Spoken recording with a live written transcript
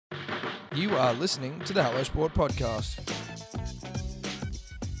You are listening to the Hello Sport podcast.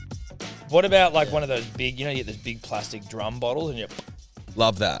 What about like one of those big, you get those big plastic drum bottles and you...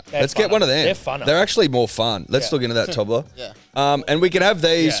 Love that. They're Let's get funner. one of them. They're funner. They're actually more fun. Let's Yeah. look into that, Tobler. Yeah. And we can have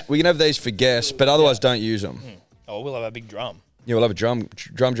these. Yeah. We can have these for guests, but otherwise don't use them. Oh, we'll have a big drum. Yeah, we'll have a drum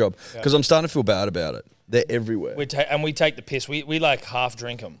job because I'm starting to feel bad about it. They're everywhere. We take the piss. We like half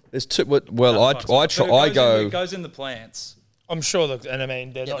drink them. There's two. Well, I It go. goes in the plants. I'm sure, and I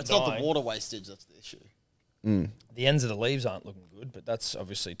mean, they're Yeah, not it's not the dying. water wastage that's the issue. The ends of the leaves aren't looking good, but that's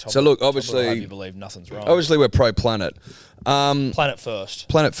obviously top. So look, top obviously- will have you believe nothing's wrong. Obviously, we're pro planet. Planet first.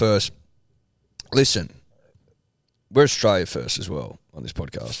 Planet first. Listen, we're Australia first as well on this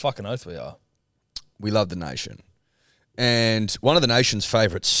podcast. Fucking oath we are. We love the nation, and one of the nation's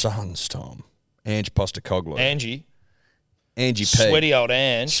favourite sons, Tom, Ange Postecoglou, Angie, Angie P, sweaty old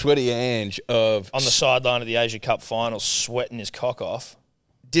Ange, sweaty Ange of on the sideline of the Asia Cup final, sweating his cock off.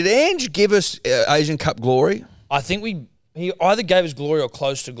 Did Ange give us Asian Cup glory? I think he either gave us glory or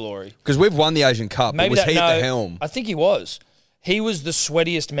close to glory. Because we've won the Asian Cup. Maybe was that, he no, at the helm? I think he was. He was the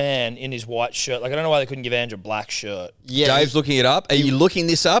sweatiest man in his white shirt. Like, I don't know why they couldn't give Ange a black shirt. Yeah, Dave's looking it up. Are you looking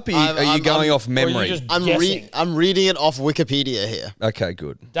this up? Are you going off memory? just- I'm guessing. I'm reading it off Wikipedia here. Okay,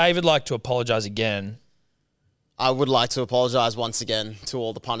 good. David like to apologise again. I would like to apologise once again to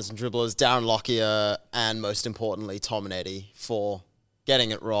all the punters and dribblers, Darren Lockyer, and most importantly, Tom and Eddie, for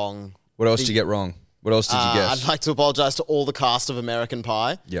getting it wrong. What else did you get wrong? What else did you guess? I'd like to apologise to all the cast of American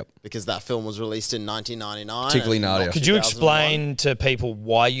Pie. Yep. Because that film was released in 1999. Particularly and Nadia. not Could you 2001. explain to people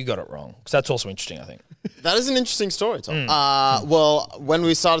why you got it wrong? Because that's also interesting, I think. That is an interesting story, Tom. Well, when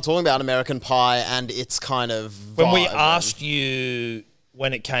we started talking about American Pie and its kind of When we vibe asked you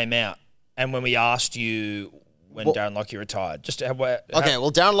when it came out, and when we asked you when Darren Lockyer retired, just Okay,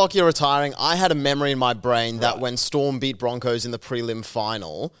 well, Darren Lockyer retiring, I had a memory in my brain that when Storm beat Broncos in the prelim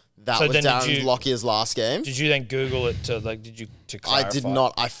final, that So was then did Darren you- Lockyer's last game. Did you then Google it to clarify? I did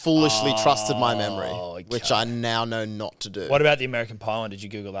not. I foolishly trusted my memory, okay. which I now know not to do. What about the American Pie one? Did you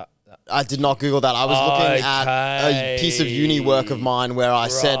Google that? I did not Google that. I was looking at a piece of uni work of mine where I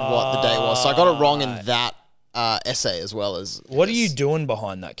said what the day was. So I got it wrong in that essay as well as... What are you doing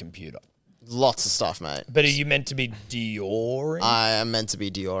behind that computer? Lots of stuff, mate. But are you meant to be Dioring? I am meant to be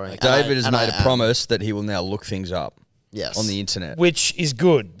Dioring. David has made a promise that he will now look things up Yes. on the internet. Which is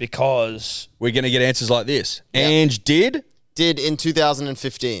good because We're going to get answers like this. Ange did? Did in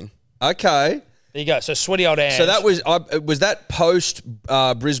 2015. Okay. there you go. So sweaty old Ange. So that was that post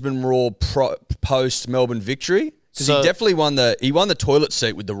Brisbane Roar post Melbourne victory? Because So- he definitely won the toilet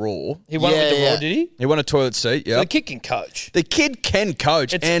seat with the Roar. he won it with the Yeah, Raw, yeah. did he? He won a toilet seat, yeah. The kid can coach. The kid can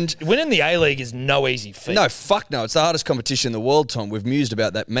coach, and Winning the A-League is no easy feat. no, fuck no. It's the hardest competition in the world, Tom. We've mused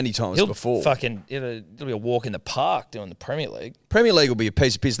about that many times He'll before. it'll be a walk in the park doing the Premier League. Premier League will be a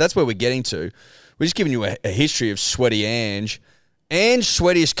piece of piss. That's where we're getting to. We're just giving you a history of sweaty Ange. Ange,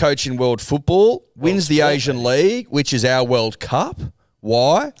 sweatiest coach in world football, wins the Asian League, which is our World Cup.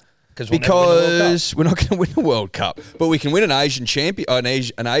 Why? Because We're not going to win a World Cup, but we can win an Asian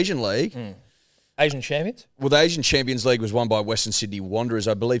Asian League. Asian champions. Well, the Asian Champions League was won by Western Sydney Wanderers.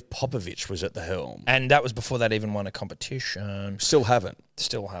 I believe Popovich was at the helm. And that was before they'd even won a competition. Still haven't.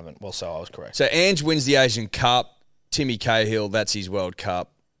 Still haven't. Well, so I was correct. So Ange wins the Asian Cup. Timmy Cahill, that's his World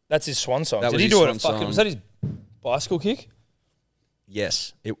Cup. That's his swan song. That Did was he his do it swan at song. was that his bicycle kick?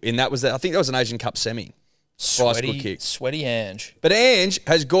 Yes. I think that was an Asian Cup semi. Bicycle kick. Sweaty Ange. But Ange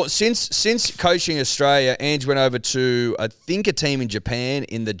has got since coaching Australia. Ange went over to I think a team in Japan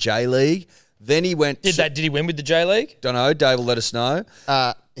in the J League. Then he went. Did he win with the J League? Don't know. Dave will let us know.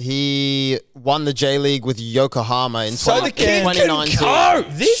 He won the J League with Yokohama in So the kid can 2019. coach.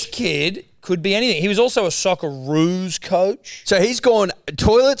 This kid could be anything. He was also a Socceroos coach. So he's gone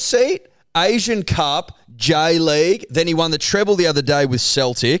toilet seat, Asian Cup, J League. Then he won the treble the other day with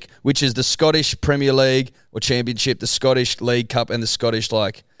Celtic, which is the Scottish Premier League or Championship, the Scottish League Cup, and the Scottish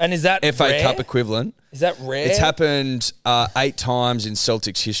And is that FA rare? Cup equivalent. Is that rare? It's happened 8 times in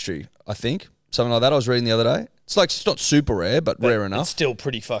Celtic's history, I think. Something like that I was reading the other day. It's not super rare, but rare enough. It's still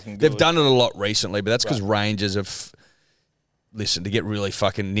pretty fucking good. They've done it a lot recently, but that's because Rangers have... Listen, to get really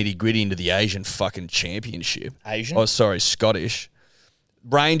fucking nitty-gritty into the Asian fucking championship. Asian? Oh, sorry, Scottish.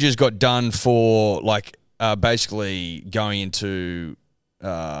 Rangers got done for, basically going into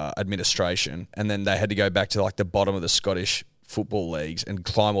administration, and then they had to go back to, the bottom of the Scottish football leagues and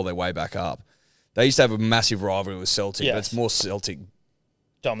climb all their way back up. They used to have a massive rivalry with Celtic, but Yes. it's more Celtic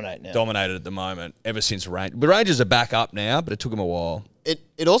dominate now. dominated at the moment ever since Rangers. But Rangers are back up now, but it took them a while.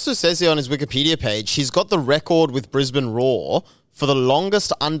 It also says here on his Wikipedia page, he's got the record with Brisbane Roar for the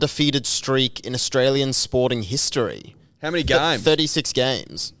longest undefeated streak in Australian sporting history. How many games? 36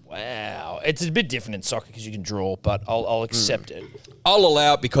 games. Wow. It's a bit different in soccer because you can draw, but I'll accept it. I'll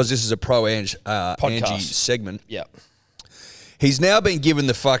allow it because this is a pro Angie segment. Yeah. He's now been given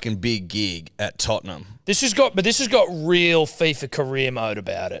the fucking big gig at Tottenham. This has got real FIFA career mode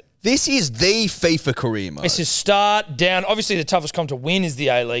about it. This is the FIFA career mode. This is start, down. Obviously, the toughest comp to win is the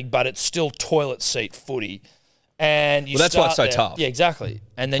A-League, but it's still toilet seat footy. And that's why it's so tough. Yeah, exactly.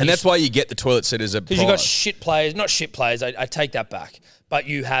 And that's why you get the toilet seat as a prize. Because you've got shit players. Not shit players. I take that back. But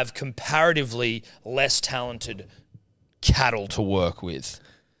you have comparatively less talented cattle to work with.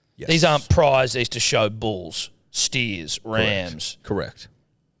 Yes. These aren't prize. These to show bulls, steers, rams. Correct.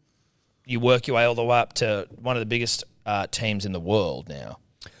 You work your way all the way up to one of the biggest teams in the world now.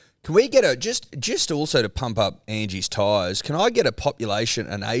 Can we get just also to pump up Angie's tyres? Can I get a population,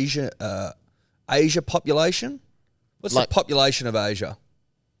 an Asia population? What's the population of Asia?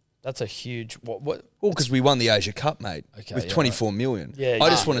 That's a huge what? Well, because we won the Asia Cup, mate, with 24 million. Yeah, I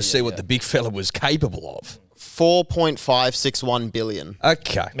just want to see what the big fella was capable of. 4.561 billion.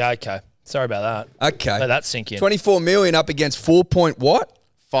 Okay. Yeah, okay. Sorry about that. Okay. Let that sink in. 24 million up against 4 point what?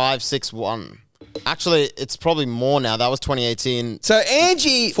 561. Actually, it's probably more now. That was 2018. So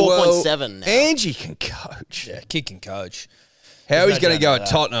Angie, 4.7 now. Angie can coach. Yeah, kid can coach. How There's he's no going to doubt go about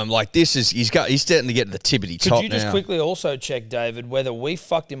at that. Tottenham? Like this is he's starting to get to the tippity top now. Could you just quickly also check, David, whether we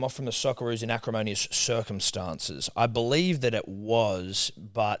fucked him off from the Socceroos in acrimonious circumstances? I believe that it was,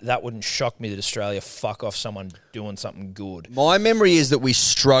 but that wouldn't shock me that Australia fuck off someone doing something good. My memory is that we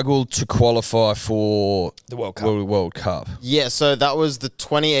struggled to qualify for The World Cup. World Cup. Yeah, so that was the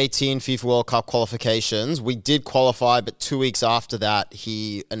 2018 FIFA World Cup qualifications. We did qualify, but 2 weeks after that,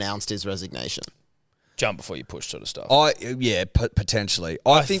 he announced his resignation. Jump before you push sort of stuff. Potentially.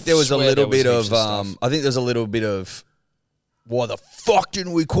 I think there was a swear little there was bit of. heaps of stuff. I think there's a little bit of. Why the fuck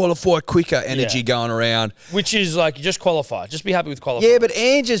didn't we qualify quicker? Energy going around. Which is like, just qualify. Just be happy with qualifying. Yeah, but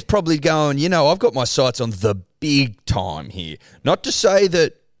Angie's probably going, I've got my sights on the big time here. Not to say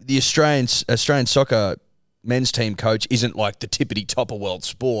that the Australian soccer men's team coach isn't like the tippity top of world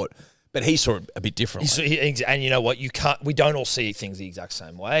sport, but he saw it a bit differently. And you know what? We don't all see things the exact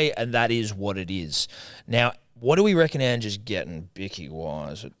same way, and that is what it is. Now, what do we reckon Angie's getting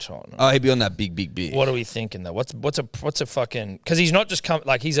Bicky-wise at Tottenham? Oh, he'd be on that big. What are we thinking though? What's a fucking? Because he's not just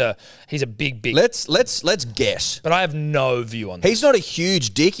he's a big. Let's guess. But I have no view on that. He's not a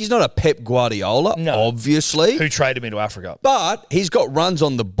huge dick. He's not a Pep Guardiola, obviously. Who traded him to Africa? But he's got runs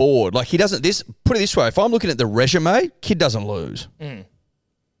on the board. Like he doesn't. Put it this way: if I'm looking at the resume, kid doesn't lose.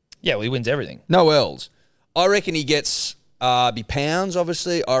 Yeah, well, he wins everything. No L's. I reckon he gets be pounds.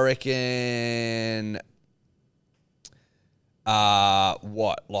 Obviously, I reckon.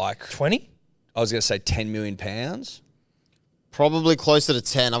 Like 20? I was going to say 10 million pounds. Probably closer to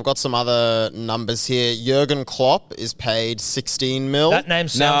 10. I've got some other numbers here. Jurgen Klopp is paid 16 mil. That name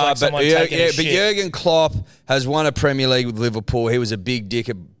sounds like someone taking a shit. But Jurgen Klopp has won a Premier League with Liverpool. He was a big dick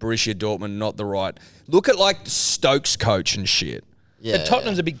at Borussia Dortmund, not the right. Look at like Stokes coach and shit. Yeah, but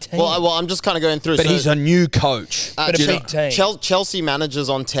Tottenham's a big team. Well, I'm just kind of going through. But he's a new coach. But a big team. Chelsea managers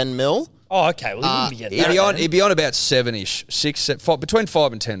on 10 mil. Oh, okay. Well, he wouldn't be getting that. He'd be on about 7-ish, 6, 5, between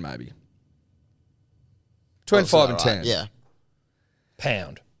 5 and 10 maybe. Between 5 and 10. Right? Yeah.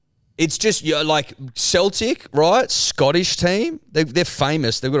 Pound. It's just like Celtic, right? Scottish team. They're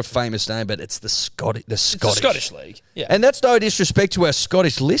famous. They've got a famous name, but it's the Scottish. It's the Scottish League. Yeah. And that's no disrespect to our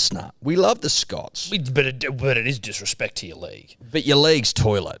Scottish listener. We love the Scots. But it is disrespect to your league. But your league's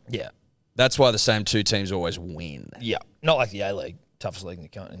toilet. Yeah. That's why the same two teams always win. Yeah. Not like the A-League. Toughest league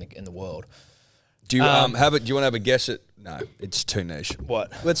in the world. Do you do you want to have a guess at? No, it's too niche.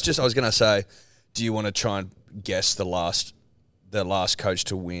 What? I was going to say, do you want to try and guess the last coach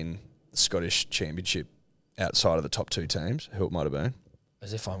to win the Scottish Championship outside of the top two teams? Who it might have been?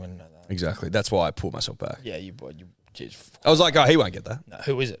 As if I'm going to know that. Exactly. That's why I pulled myself back. Yeah, you I was like, oh, he won't get that. No,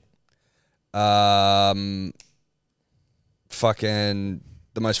 who is it? Fucking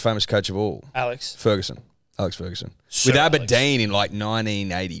the most famous coach of all, Alex Ferguson. Alex Ferguson. Sir with Alex. Aberdeen in like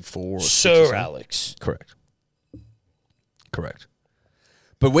 1984 or Sir Alex. Correct.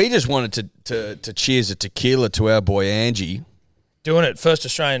 But we just wanted to cheers a tequila to our boy Angie. Doing it. First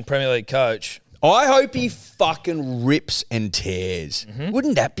Australian Premier League coach. I hope he fucking rips and tears.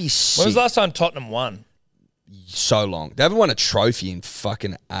 Wouldn't that be sick? When was the last time Tottenham won? So long. They haven't won a trophy in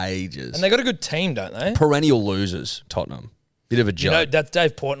fucking ages. And they got a good team, don't they? Perennial losers, Tottenham. Bit of a joke. You know, that's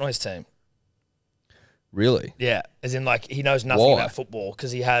Dave Portnoy's team. Really? Yeah, as in like he knows nothing Why? about football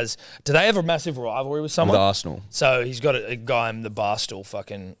because he has. Do they have a massive rivalry with someone? With Arsenal. So he's got a guy in the Barstool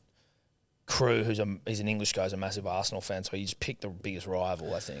fucking crew he's an English guy, who's a massive Arsenal fan. So he just picked the biggest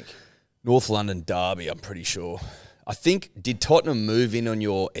rival, I think. North London derby, I'm pretty sure. I think, did Tottenham move in on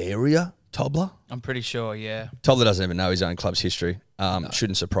your area, Tobler? I'm pretty sure, yeah. Tobler doesn't even know his own club's history.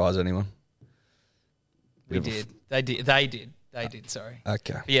 Shouldn't surprise anyone. We did. They did, sorry.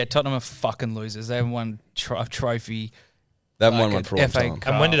 Okay. But yeah, Tottenham are fucking losers. They haven't won a trophy. They haven't like won one an for a long FA time.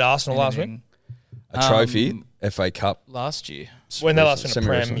 Cup, And when did Arsenal last anything. win? A trophy, FA Cup, Last year. When they last won the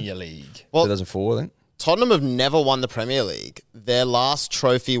Semi-recent. Premier League. Well, 2004, I think. Tottenham have never won the Premier League. Their last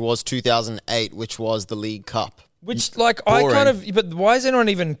trophy was 2008, which was the League Cup. Which, like, Boring. but why is anyone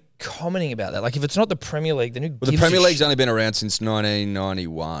even commenting about that? Like, if it's not the Premier League, then who Well, the gives Premier a League's shit? only been around since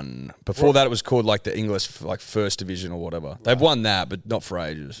 1991. Before that, it was called like the English like First Division or whatever. They've won that, but not for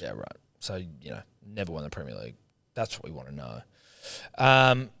ages. Yeah, right. So, never won the Premier League. That's what we want to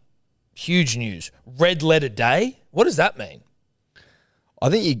know. Huge news. Red letter day? What does that mean? I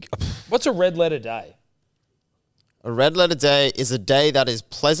think What's a red letter day? A red letter day is a day that is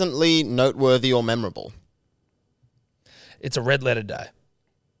pleasantly noteworthy or memorable. It's a red letter day.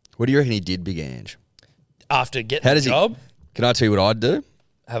 What do you reckon he did, Big Ange? After getting How the does job, Can I tell you what I'd do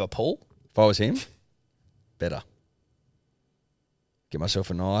have a pool. if I was him? Better. Get myself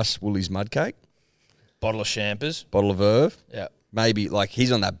a nice Woolies mud cake, Bottle of champers. bottle of Verve. Yeah. Maybe like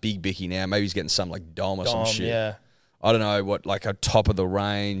he's on that big bicky now. Maybe he's getting some like Dom or some shit. Yeah. I don't know what, like a top of the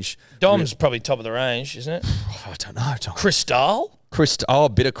range. Dom's probably top of the range, isn't it? I don't know. Tom. Cristal? A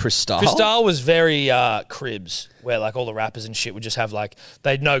bit of Cristal. Cristal was very Cribs, where like all the rappers and shit would just have like,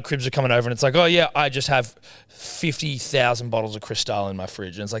 they'd know Cribs are coming over and it's like, oh yeah, I just have 50,000 bottles of Cristal in my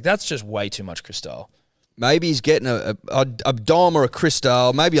fridge. And it's like, that's just way too much Cristal. Maybe he's getting a Dom or a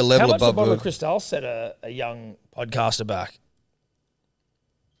Cristal, maybe a How level much a above. bottle of Cristal set a young podcaster back?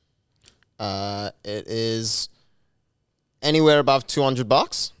 It is anywhere above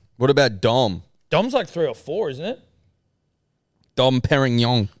 $200. What about Dom? Dom's like 3 or 4, isn't it? Dom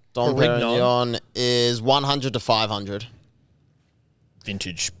Perignon. Dom Perignon. Perignon is 100 to 500.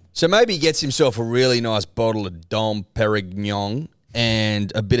 Vintage. So maybe he gets himself a really nice bottle of Dom Perignon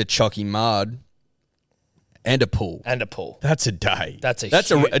and a bit of chalky mud and a pool. And a pool. That's a day. That's a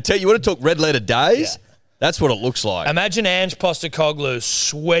huge... I tell you, want to talk red letter days? Yeah. That's what it looks like. Imagine Ange Postecoglou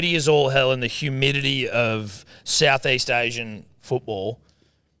sweaty as all hell in the humidity of Southeast Asian football,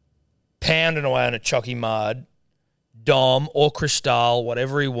 pounding away on a chalky mud, Dom or Cristal,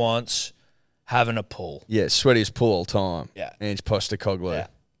 whatever he wants, having a pull. Yeah, sweatiest pool all time. Yeah. Ange Postecoglou. Yeah.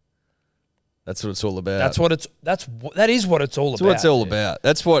 That's what it's all about. That is what it's all That's about. what it's all dude. about.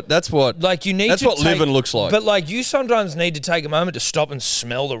 That's what Like you need That's to what living looks like. But like you sometimes need to take a moment to stop and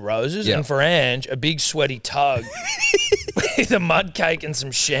smell the roses. Yeah. And for Ange, a big sweaty tug with a mud cake and some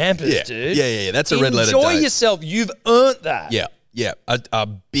champers, Yeah. dude. Yeah. That's a red letter Enjoy day. yourself. You've earned that. Yeah. A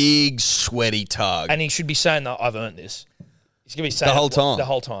big sweaty tug. And he should be saying that I've earned this. He's gonna be saying The whole it time. The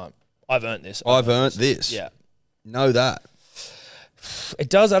whole time. I've earned this. I've earned this. Yeah. Know that. It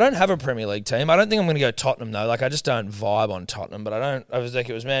does. I don't have a Premier League team. I don't think I'm going to go Tottenham though. Like I just don't vibe on Tottenham. But I was like,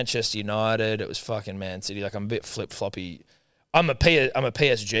 it was Manchester United. It was fucking Man City. Like I'm a bit flip floppy. I'm a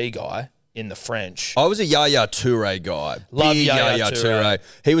PSG guy in the French. I was a Yaya Toure guy. Love Big Yaya Toure.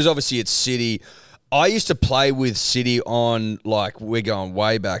 He was obviously at City. I used to play with City on, like, we're going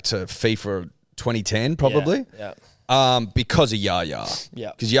way back to FIFA 2010 probably. Yeah. Because of Yaya.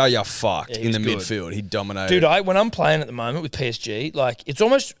 Yeah. Because Yaya fucked he in the was good. midfield. He dominated. Dude, when I'm playing at the moment with PSG, like it's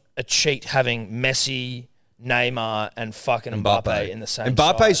almost a cheat having Messi, Neymar, and fucking Mbappe in the same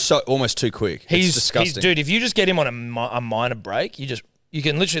Mbappe's side. almost too quick. He's It's disgusting. dude, if you just get him on a minor break, you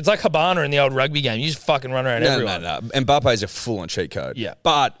can literally, it's like Habana in the old rugby game. You just fucking run around everyone. No. Mbappe's a full-on cheat code. Yeah.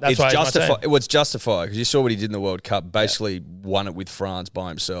 But That's it's why he's my justified. team. It was justified because you saw what he did in the World Cup. Basically won it with France by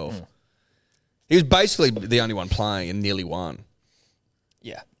himself. He was basically the only one playing and nearly won.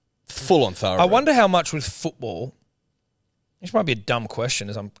 Yeah. Full-on thorough. I wonder how much with football, this might be a dumb question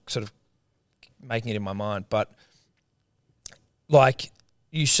as I'm sort of making it in my mind, but like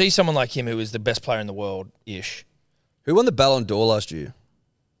you see someone like him who is the best player in the world-ish. Who won the Ballon d'Or last year?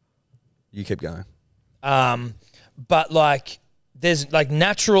 You keep going. But like there's like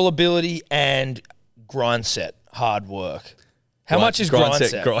natural ability and grind set, hard work. How much is grind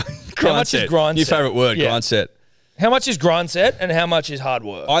set? How much is grind Your set? favourite word, Yeah. grind set. How much is grind set and how much is hard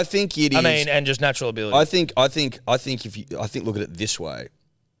work? I think it is. I mean, and just natural ability. I think look at it this way.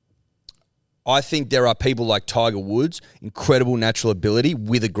 I think there are people like Tiger Woods, incredible natural ability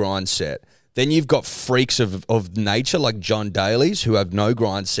with a grind set. Then you've got freaks of nature like John Daly's who have no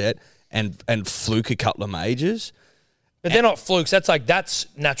grind set and fluke a couple of majors. But they're not flukes. That's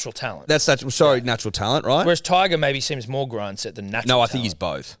natural talent. That's natural talent, right? Whereas Tiger maybe seems more grind set than natural No, I talent. think he's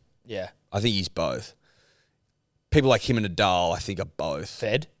both. Yeah. I think he's both. People like him and Nadal, I think, are both.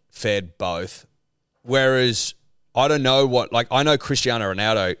 Fed. Fed both. Whereas I don't know what, like, I know Cristiano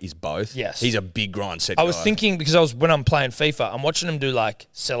Ronaldo is both. Yes. He's a big grind set I was guy. thinking, because when I'm playing FIFA, I'm watching him do like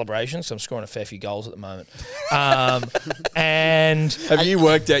celebrations. So I'm scoring a fair few goals at the moment. And Have you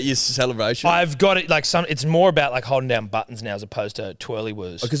worked out your celebration? I've got it like it's more about like holding down buttons now as opposed to twirly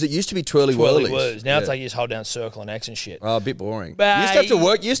woos. Because it used to be twirly Twirly whirlies. woos. Now it's like you just hold down circle and X and shit. Oh, a bit boring. But- you used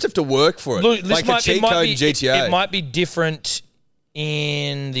to have to work for it. Look, this like a cheat code in GTA. It might be different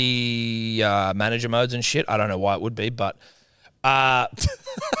in the manager modes and shit. I don't know why it would be, but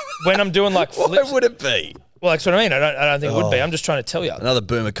when I'm doing like flips, Why would it be? well, that's what I mean. I don't think it would be. I'm just trying to tell you. Another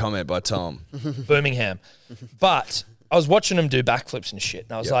boomer comment by Tom. Birmingham. But I was watching them do backflips and shit,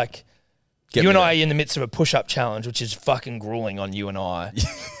 and I was like, Get you me and I there. are in the midst of a push-up challenge, which is fucking grueling on you and I.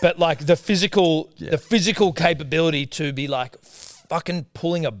 But like the physical capability to be like fucking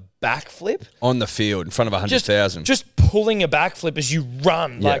pulling a backflip On the field in front of 100,000. just pulling a backflip as you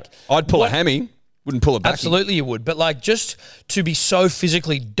run. Yeah. Like I'd pull what- a hammy, wouldn't pull a back. Absolutely, you would. But like, just to be so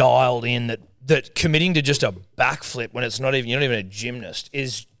physically dialed in that committing to just a backflip when it's not even you're not even a gymnast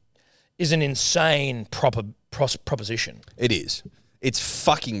is an insane proposition. It is. It's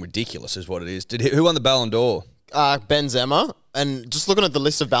fucking ridiculous, is what it is. Who won the Ballon d'Or? Benzema. And just looking at the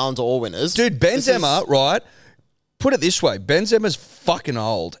list of Ballon d'Or winners. Dude, Benzema, right? Put it this way: Benzema's fucking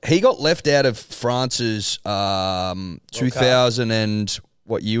old. He got left out of France's 2000 and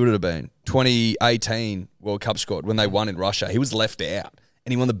what year would it have been? 2018 World Cup squad when they won in Russia. He was left out,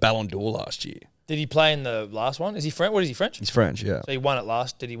 and he won the Ballon d'Or last year. Did he play in the last one? Is he French? What is he, French? He's French, yeah. So he won it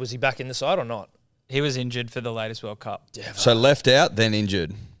last. Was he back in the side or not? He was injured for the latest World Cup. So left out, then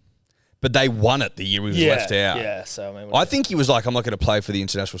injured. But they won it the year he was left out. Yeah, so I mean, I think he was like, I'm not going to play for the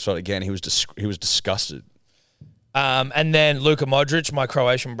international side again. He was disgusted. and then Luka Modric, my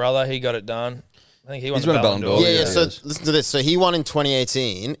Croatian brother, he got it done. I think he won He's the won a Ballon Ballon d'Or. d'Or. Yeah, yeah, so yes. listen to this. So he won in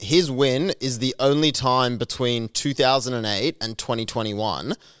 2018. His win is the only time between 2008 and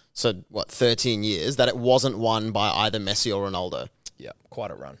 2021, so 13 years, that it wasn't won by either Messi or Ronaldo. Yeah, quite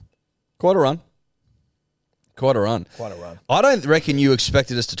a run. Quite a run. I don't reckon you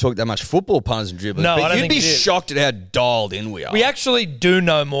expected us to talk that much football, punters and dribblers. No, but I don't you'd think be you did. shocked at how dialed in we are. We actually do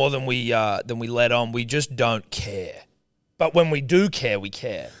know more than we let on. We just don't care. But when we do care, we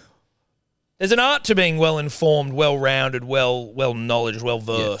care. There's an art to being well-informed, well-rounded, well-knowledged,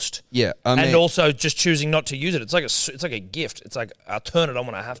 well-versed. Yeah, I mean, and also just choosing not to use it. It's like a gift. It's like I'll turn it on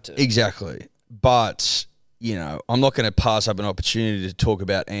when I have to. exactly. But, you know, I'm not going to pass up an opportunity to talk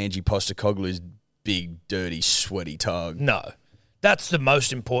about Angie Postecoglou's big, dirty, sweaty tug. No. That's the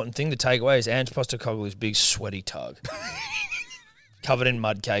most important thing to take away is Ange Postecoglou's big sweaty tug. Covered in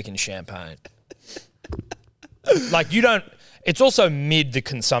mud cake and champagne. Like you don't it's also mid the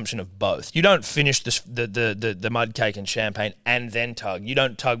consumption of both. You don't finish the mud cake and champagne and then tug. You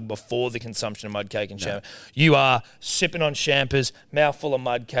don't tug before the consumption of mud cake and champagne. You are sipping on champers, mouthful of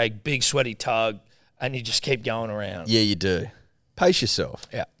mud cake, big sweaty tug, and you just keep going around. Yeah, you do. Pace yourself.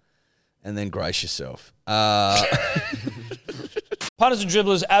 Yeah. And then grace yourself. Punters and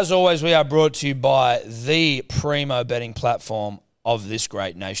dribblers, as always, we are brought to you by the primo betting platform of this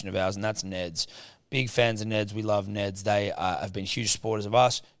great nation of ours, and that's Neds. Big fans of Neds. We love Neds. They have been huge supporters of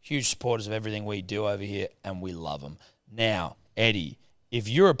us, huge supporters of everything we do over here, and we love them. Now, Eddie, if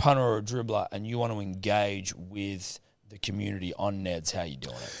you're a punter or a dribbler and you want to engage with the community on Neds, how are you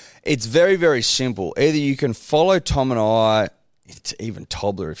doing it? It's very, very simple. Either you can follow Tom and I, it's even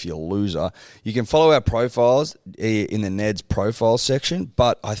Tobler if you're a loser. You can follow our profiles in the Neds profile section,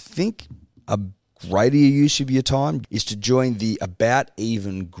 but I think a greater use of your time is to join the About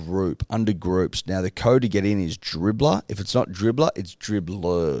Even group under groups. Now, the code to get in is Dribbler. If it's not Dribbler, it's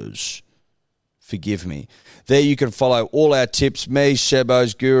Dribblers. Forgive me. There you can follow all our tips, me,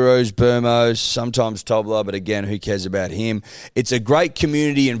 Sebos, Gurus, Burmos, sometimes Tobler, but again, who cares about him? It's a great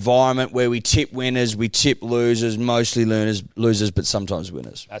community environment where we tip winners, we tip losers, mostly losers, but sometimes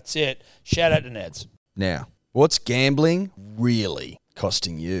winners. That's it. Shout out to Neds. Now, what's gambling really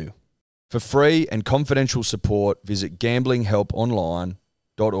costing you? For free and confidential support, visit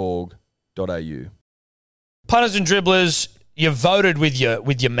gamblinghelponline.org.au. Punters and dribblers, you voted with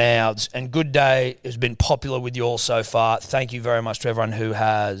your mouths, and Good Day has been popular with you all so far. Thank you very much to everyone who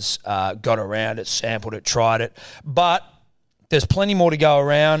has got around it, sampled it, tried it. But there's plenty more to go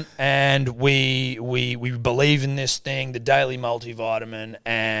around, and we believe in this thing, the daily multivitamin,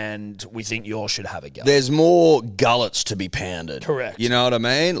 and we think you all should have a go. There's more gullets to be pounded. Correct. You know what I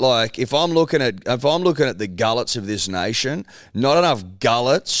mean? Like if I'm looking at the gullets of this nation, not enough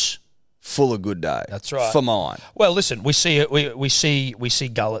gullets full of Good Day. That's right. For mine. Well, listen, we see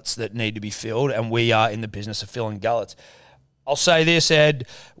gullets that need to be filled, and we are in the business of filling gullets. I'll say this, Ed.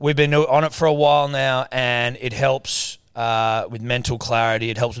 We've been on it for a while now, and it helps with mental clarity.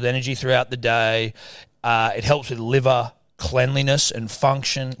 It helps with energy throughout the day. It helps with liver cleanliness and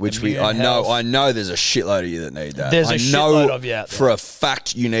function. Which I know there's a shitload of you that need that. There's a shitload of you out there. For a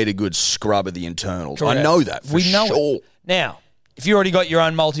fact, you need a good scrub of the internals. Correct. I know that for we know sure. it. Now, if you already got your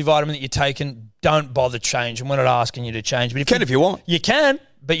own multivitamin that you're taking, don't bother changing. We're not asking you to change. But If you want. You can,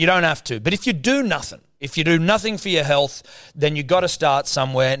 but you don't have to. But if you do nothing for your health, then you got to start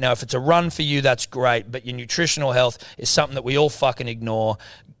somewhere. Now, if it's a run for you, that's great. But your nutritional health is something that we all fucking ignore.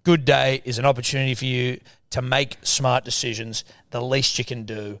 Good Day is an opportunity for you to make smart decisions. The least you can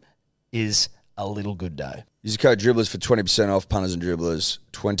do is a little Good Day. Use the code Dribblers for 20% off. Punters and Dribblers,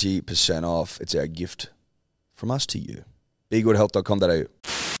 20% off. It's our gift from us to you. BeGoodHealth.com.au.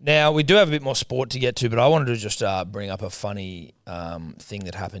 Now, we do have a bit more sport to get to, but I wanted to just bring up a funny thing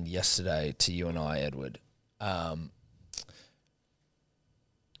that happened yesterday to you and I, Edward.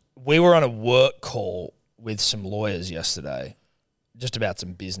 We were on a work call with some lawyers yesterday, just about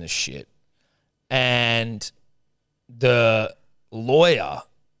some business shit. And the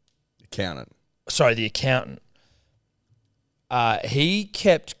accountant, he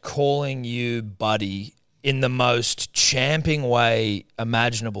kept calling you buddy in the most champing way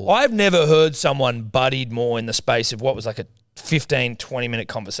imaginable. I've never heard someone buddied more in the space of what was like a 15, 20-minute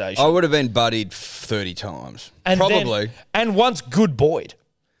conversation. I would have been buddied 30 times. Probably. And once good boyed.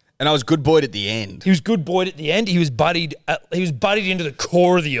 And I was good boyed at the end. He was good boyed at the end. He was buddied into the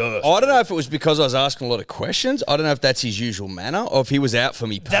core of the earth. I don't know if it was because I was asking a lot of questions. I don't know if that's his usual manner or if he was out for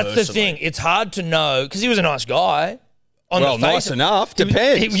me personally. That's the thing. It's hard to know because he was a nice guy. Nice enough.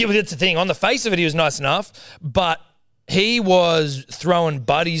 Depends. That's the thing. On the face of it, he was nice enough, but he was throwing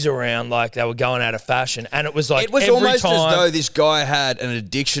buddies around like they were going out of fashion, and it was like it was every almost time, as though this guy had an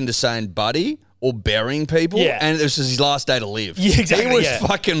addiction to saying buddy or burying people, and this was his last day to live. Yeah, exactly. He was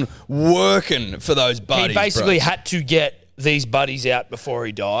fucking working for those buddies. He basically had to get these buddies out before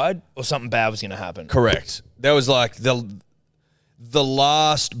he died, or something bad was going to happen. Correct. That was like the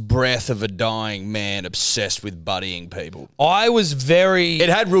last breath of a dying man obsessed with buddying people. I was very... It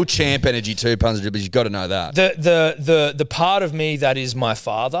had real champ energy too, Puns, but you've got to know that. The part of me that is my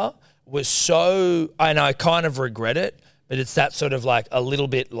father was so... And I kind of regret it, but it's that sort of like a little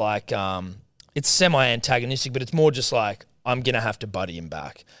bit like... it's semi-antagonistic, but it's more just like, I'm going to have to buddy him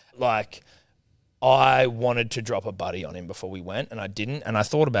back. Like... I wanted to drop a buddy on him before we went, and I didn't. And I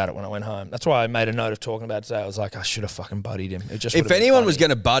thought about it when I went home. That's why I made a note of talking about it today. I was like, I should have fucking buddied him. It just if anyone was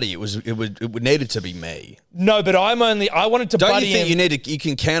going to buddy, it would needed to be me. No, but I wanted to Don't buddy you think him. you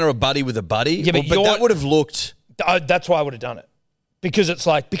can counter a buddy with a buddy? Yeah, but that would have looked. That's why I would have done it. Because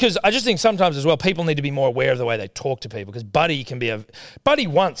I just think sometimes as well, people need to be more aware of the way they talk to people. Because buddy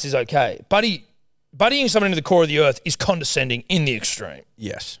once is okay. Buddying someone into the core of the earth is condescending in the extreme.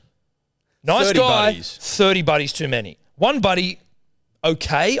 Yes. Nice 30 guy, buddies. 30 buddies too many. One buddy,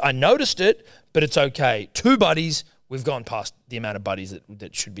 okay, I noticed it, but it's okay. 2 buddies, we've gone past the amount of buddies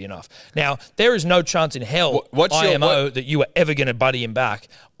that should be enough. Now, there is no chance in hell, that you were ever going to buddy him back.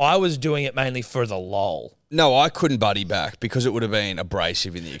 I was doing it mainly for the lol. No, I couldn't buddy back because it would have been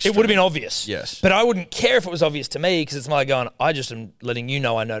abrasive in the extreme. It would have been obvious. Yes. But I wouldn't care if it was obvious to me because it's like going, I just am letting you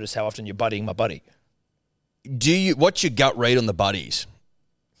know I notice how often you're buddying my buddy. What's your gut read on the buddies?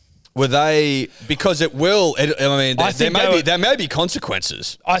 Were they because it will? There may be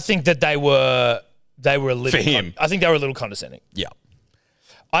consequences. I think that they were a little for him. I think they were a little condescending. Yeah,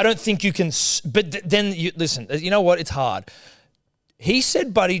 I don't think you can. But then listen. You know what? It's hard. He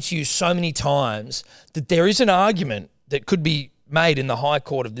said buddy to you so many times that there is an argument that could be made in the High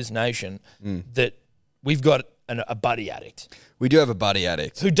Court of this nation that we've got a buddy addict. We do have a buddy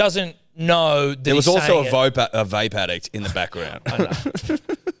addict who doesn't know that there was also a vape addict in the background. I know.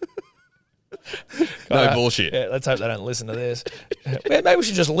 No bullshit. Yeah, let's hope they don't listen to this. Maybe we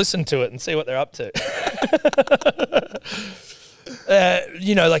should just listen to it and see what they're up to.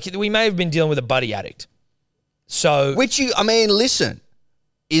 We may have been dealing with a buddy addict. So, listen,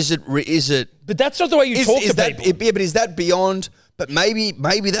 is it? But that's not the way you talk to people. Yeah, but is that beyond? But maybe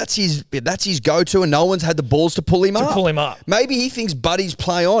that's his go-to, and no one's had the balls to pull him up. Maybe he thinks Buddy's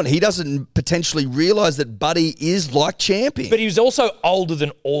play on. He doesn't potentially realise that Buddy is like champion. But he was also older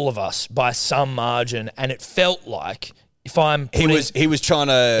than all of us by some margin, and it felt like he was trying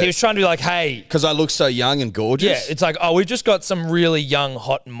to be like, hey, because I look so young and gorgeous. Yeah, it's like, oh, we've just got some really young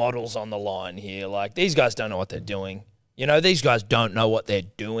hot models on the line here. Like these guys don't know what they're doing. You know, these guys don't know what they're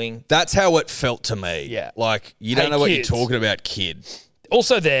doing. That's how it felt to me. Yeah. Like, you don't know what you're talking about, kid.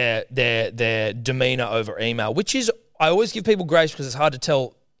 Also, their demeanour over email, which is, I always give people grace because it's hard to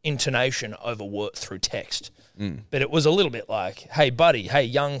tell intonation over through text. but it was a little bit like, hey, buddy, hey,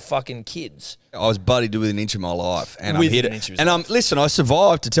 young fucking kids. I was buddied with an inch of my life, and I'm With here an to, inch of his and I'm listen. I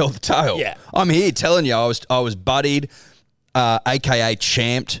survived to tell the tale. Yeah. I'm here telling you, I was buddied, aka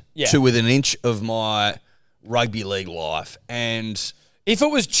champed, Yeah. to within an inch of my rugby league life, and If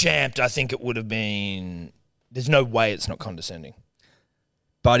it was champed, I think it would have been. There's no way it's not condescending.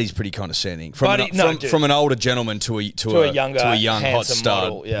 Buddy's pretty condescending Buddy- dude. from an older gentleman to a Younger, young hot handsome stud.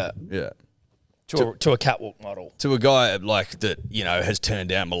 model, yeah. Yeah. To a catwalk model. To a guy like that, has turned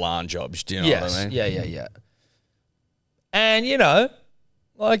down Milan jobs. Do you know Yes. what I mean? Yeah. And,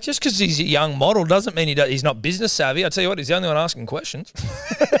 like, just because he's a young model doesn't mean he's not business savvy. I tell you what, he's the only one asking questions.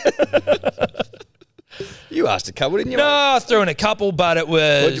 You asked a couple, didn't you? No, I threw in a couple, but it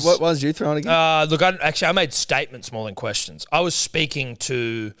was... What ones did you throw in again? Look, I made statements more than questions. I was speaking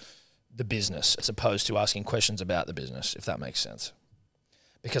to the business as opposed to asking questions about the business, if that makes sense.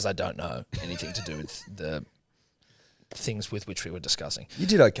 Because I don't know anything to do with the things with which we were discussing. You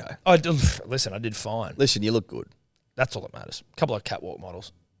did okay. I did fine. Listen, you look good. That's all that matters. A couple of catwalk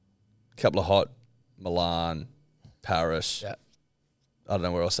models. Couple of hot Milan, Paris. Yeah. I don't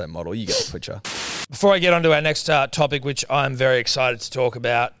know where else they model. You get the picture. Before I get on to our next topic, which I'm very excited to talk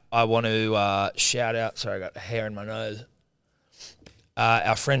about, I want to shout out. Sorry, I got hair in my nose.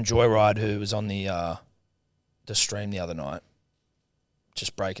 Our friend Joyride, who was on the stream the other night,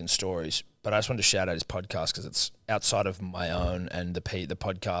 just breaking stories. But I just wanted to shout out his podcast because it's outside of my own and the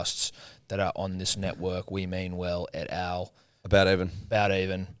podcasts that are on this network. We Mean Well et al. About even.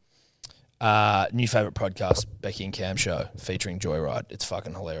 New favourite podcast, Becky and Cam Show, featuring Joyride. It's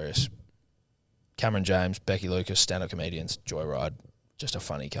fucking hilarious. Cameron James, Becky Lucas, stand-up comedians, Joyride. Just a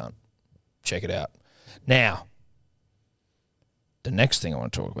funny cunt. Check it out. Now, the next thing I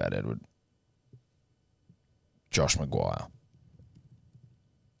want to talk about, Edward, Josh Maguire.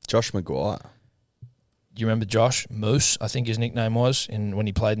 Josh Maguire. Do you remember Josh? Moose, I think his nickname was, when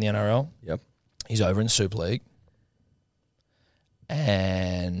he played in the NRL. Yep. He's over in Super League.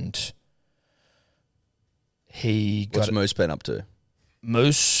 And he got... What's Moose been up to?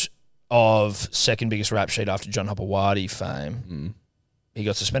 Moose of second biggest rap sheet after John Hopewadi fame. He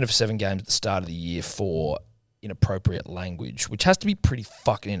got suspended for 7 games at the start of the year for inappropriate language, which has to be pretty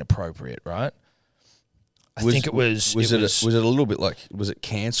fucking inappropriate, right? I think it was... Was it a little bit like... Was it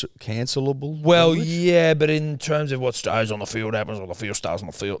cancelable? Well, language? yeah, but in terms of what stays on the field happens on the field, stays on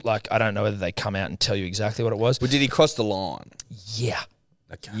the field. Like, I don't know whether they come out and tell you exactly what it was. Well, did he cross the line? Yeah.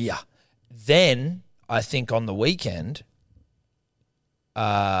 Okay. Yeah. Then, I think on the weekend,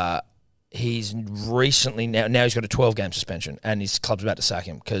 he's recently... Now he's got a 12-game suspension, and his club's about to sack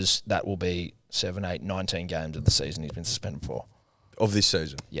him because that will be 7, 8, 19 games of the season he's been suspended for. Of this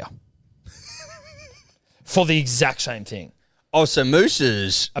season? Yeah. For the exact same thing. Oh, so Moose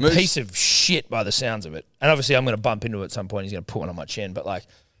is... A piece of shit by the sounds of it. And obviously I'm going to bump into it at some point. He's going to put one on my chin. But, like,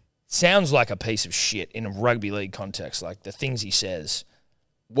 sounds like a piece of shit in a rugby league context. Like, the things he says.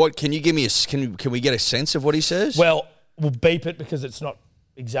 What, can you give me can we get a sense of what he says? Well, we'll beep it because it's not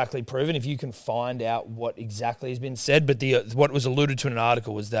exactly proven. If you can find out what exactly has been said. But what was alluded to in an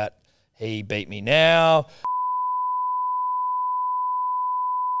article was that he beat me now.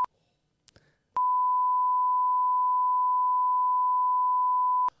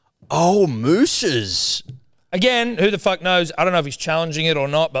 Oh, Moose's. Again, who the fuck knows? I don't know if he's challenging it or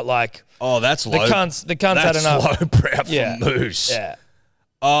not, but like... Oh, that's low. The cunts had enough. That's lowbrow from Yeah. Moose. Yeah.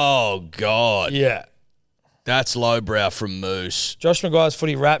 Oh, God. Yeah. That's lowbrow from Moose. Josh Maguire's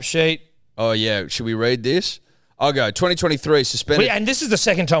footy rap sheet. Oh, yeah. Should we read this? I'll go. 2023 suspended. And this is the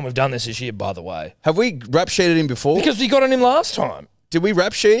second time we've done this year, by the way. Have we rap sheeted him before? Because we got on him last time. Did we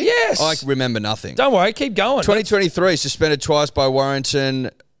rap sheet? Yes. I remember nothing. Don't worry, keep going. 2023 suspended twice by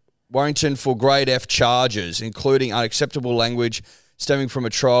Warrington for grade F charges, including unacceptable language stemming from a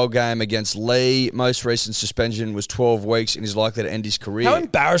trial game against Lee. Most recent suspension was 12 weeks and is likely to end his career. How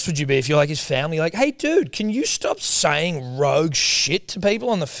embarrassed would you be if you're like his family, like, hey, dude, can you stop saying rogue shit to people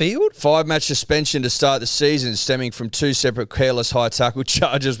on the field? 5-match suspension to start the season stemming from 2 separate careless high tackle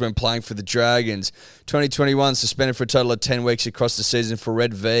charges when playing for the Dragons. 2021 suspended for a total of 10 weeks across the season for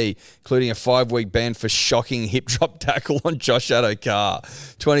Red V, including a 5-week ban for shocking hip drop tackle on Josh Adokar.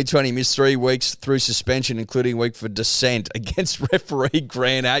 2020 missed 3 weeks through suspension, including a week for dissent against referee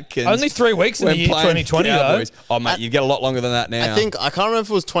Grant Atkins. Only 3 weeks in the year 2020, though. Oh, mate, you get a lot longer than that now. I can't remember if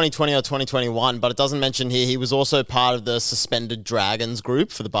it was 2020 or 2021, but it doesn't mention here he was also part of the suspended Dragons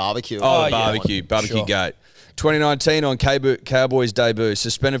group for the barbecue. Oh, yeah. barbecue Sure. gate. 2019 on Cowboys debut,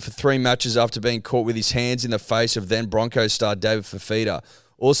 suspended for 3 matches after being caught with his hands in the face of then Broncos star David Fafita.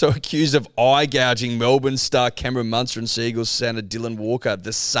 Also accused of eye gouging Melbourne star Cameron Munster and Seagulls centre Dylan Walker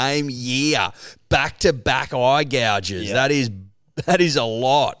the same year. Back-to-back eye gouges. Yeah. That is a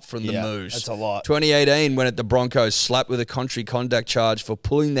lot from the Yeah, Moose. that's a lot. 2018, when at the Broncos, slapped with a contrary conduct charge for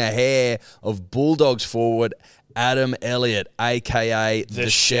pulling the hair of Bulldogs forward Adam Elliott, a.k.a. the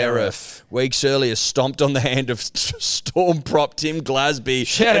Sheriff. Weeks earlier, stomped on the hand of Storm prop Tim Glasby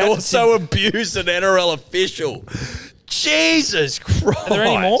Shout and out to also abused an NRL official. Jesus Christ. Are there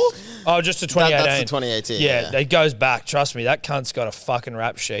any more? Oh, just to 2018. That's the 2018. Yeah, it goes back. Trust me, that cunt's got a fucking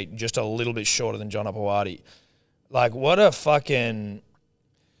rap sheet just a little bit shorter than John Apawati. Like, what a fucking...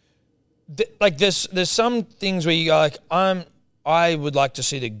 Like, there's some things where you go, like, I would like to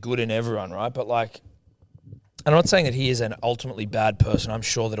see the good in everyone, right? But, like, I'm not saying that he is an ultimately bad person. I'm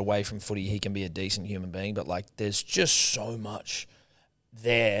sure that away from footy, he can be a decent human being. But, like, there's just so much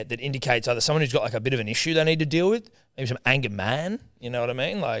there that indicates either someone who's got, like, a bit of an issue they need to deal with, maybe some anger man, you know what I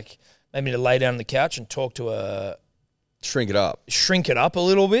mean? Like, maybe to lay down on the couch and talk to Shrink it up. shrink it up a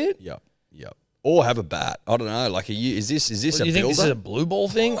little bit. Yep. Or have a bat. I don't know. Like, is this Do a you think builder? this is a blue ball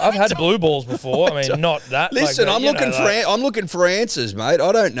thing? I've had blue balls before. I mean, not that. Listen, like, I'm looking for answers, mate.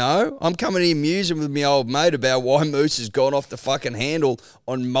 I don't know. I'm coming here musing with my old mate about why Moose has gone off the fucking handle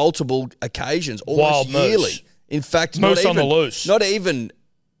on multiple occasions, almost Wild Moose. yearly. In fact, Moose not on even, the loose. Not even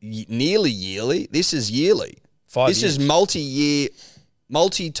nearly yearly. This is yearly. 5 This years. is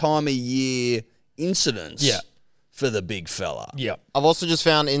multi-time a year incidents. Yeah. For the big fella. Yeah. I've also just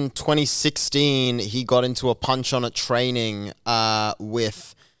found in 2016 he got into a punch on it training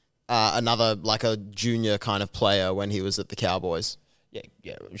with another, like a junior kind of player when he was at the Cowboys. Yeah.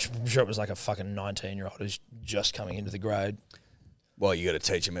 I'm sure it was like a fucking 19-year-old who's just coming into the grade. Well, you got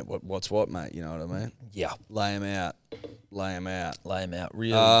to teach him what's what, mate. You know what I mean? Yeah. Lay him out. Lay him out.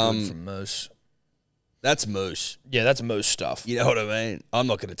 Really good from Moose. That's Moose. Yeah, that's Moose stuff. You know what I mean? I'm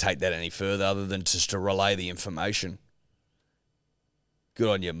not going to take that any further other than just to relay the information. Good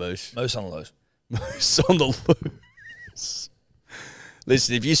on you, Moose. Moose on the loose. Moose on the loose.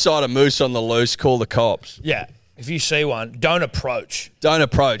 Listen, if you sight a moose on the loose, call the cops. Yeah. If you see one, don't approach. Don't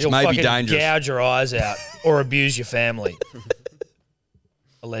approach. You'll May be fucking dangerous. gouge your eyes out or abuse your family.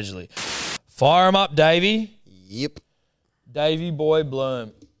 Allegedly. Fire him up, Davey. Yep. Davey Boy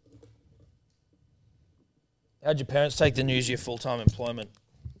Bloom. How'd your parents take the news of your full-time employment?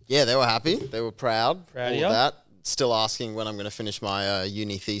 Yeah, they were happy. They were proud. Proud all of you? that. Still asking when I'm going to finish my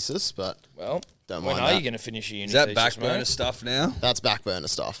uni thesis, but Well, Don't when mind are that. you going to finish your uni Is that thesis, back burner mate? stuff now? that's back burner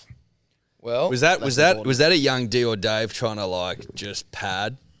stuff. Well, Was that important. a young D or Dave trying to like just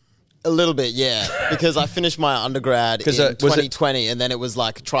pad? A little bit, yeah, because I finished my undergrad in 'Cause, was it- 2020, and then it was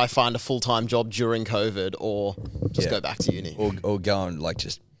like try find a full-time job during COVID or just Yeah. go back to uni. Or go and like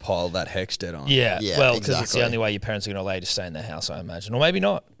just pile that hex debt on? yeah, Yeah, well, because it's the exactly. only way your parents are going to allow you to stay in their house, I imagine. Or maybe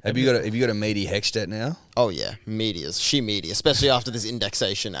not. Have you got a meaty hex debt now? Oh yeah, she meaty, especially after this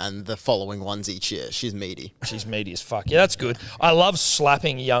indexation and the following ones each year. She's meaty. She's meaty as fuck. Yeah, that's good. I love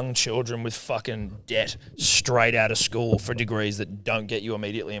slapping young children with fucking debt straight out of school for degrees that don't get you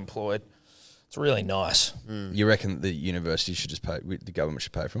immediately employed. It's really nice. You reckon the university should just pay? The government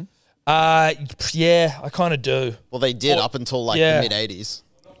should pay for them? Yeah, I kind of do. Well, they did Or- up until like yeah. the mid '80s.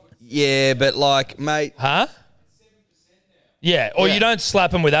 Yeah, but like, mate, Huh? Yeah, or Yeah. you don't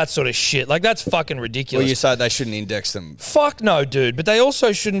slap them with that sort of shit. Like, that's fucking well, ridiculous. you say they shouldn't index them. Fuck no, dude. But they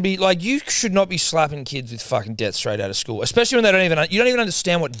also shouldn't be, like, you should not be slapping kids with fucking debt straight out of school. Especially when you don't even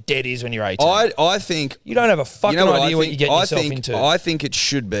understand what debt is when you're 18. I think You don't have a fucking you know what idea I what think? you're getting I yourself think, into. I think it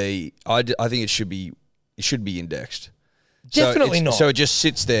should be. I think it should be indexed. Definitely so not. So it just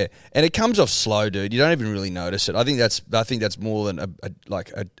sits there, and it comes off slow, dude. You don't even really notice it. I think that's more than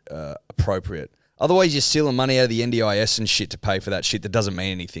appropriate. Otherwise, you're stealing money out of the NDIS and shit to pay for that shit that doesn't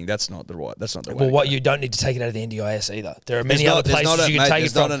mean anything. That's not the way. Well, to go. you don't need to take it out of the NDIS either. There are many There's other not- there's places not a- you can mate, take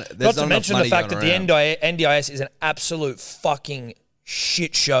it there's from. not Not to enough mention the money fact that the going NDIS is an absolute fucking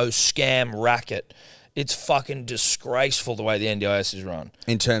shit show scam racket. It's fucking disgraceful the way the NDIS is run.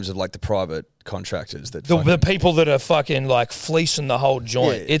 in terms of like the private contractors that The people that are fucking like fleecing the whole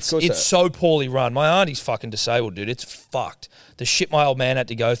joint. Yeah, it's of course so poorly run. My auntie's fucking disabled, dude. It's fucked. The shit my old man had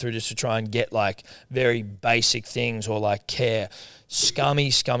to go through just to try and get like very basic things or like care.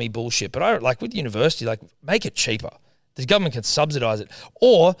 Scummy bullshit. But I like with university, like make it cheaper. The government can subsidize it.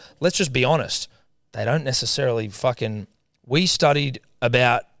 Or let's just be honest. They don't necessarily fucking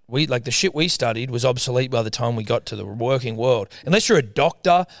the shit we studied was obsolete by the time we got to the working world. Unless you're a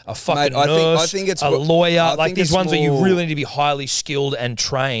doctor, a fucking Mate, nurse, I think it's a what- lawyer, I like think these it's ones where you more- really need to be highly skilled and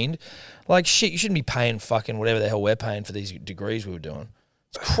trained. Like shit, you shouldn't be paying fucking whatever the hell we're paying for these degrees we were doing.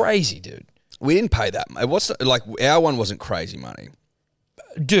 It's crazy, dude. we didn't pay that. Our one wasn't crazy money.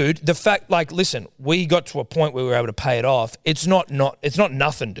 Dude, the fact, like, listen, we got to a point where we were able to pay it off. It's not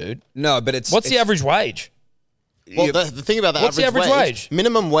nothing, dude. No, but What's the average wage? Well, the thing about What's the average wage?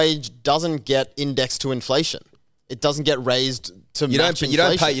 Minimum wage doesn't get indexed to inflation. It doesn't get raised to match inflation.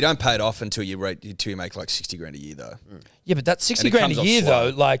 You don't pay it off until you make like 60 grand a year though. Yeah, but that's 60 And it grand a comes year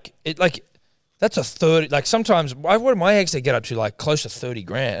off though. slow. That's a third. Like sometimes, what did my ex get up to? Like close to 30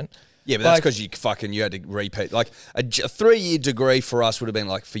 grand. Yeah, but that's because you had to repeat. Like a 3-year degree for us would have been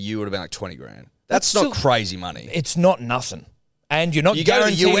like, for you would have been like 20 grand. That's not crazy money. It's not nothing. And you're not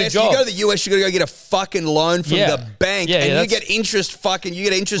guaranteed a job. You go to the US, you got to go get a fucking loan from the bank, and you get interest. You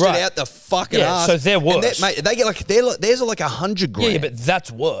get interest out the fucking ass. So they're worse. They get like theirs are like 100 grand. Yeah, but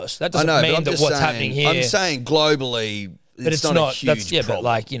that's worse. That doesn't mean that what's happening here. I'm saying globally, but it's not a huge problem. But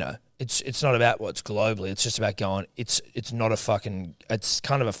like it's not about what's globally. It's just about going. It's not a fucking. It's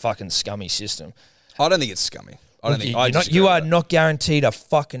kind of a fucking scummy system. I don't think it's scummy. You are not guaranteed a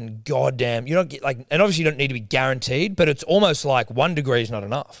fucking goddamn. You don't get like, and obviously you don't need to be guaranteed, but it's almost like 1 degree is not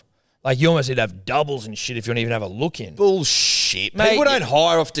enough. Like you almost need to have doubles and shit if you don't even have a look in. Bullshit. Mate, People don't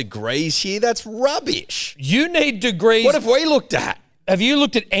hire off degrees here. That's rubbish. You need degrees. What have we looked at? Have you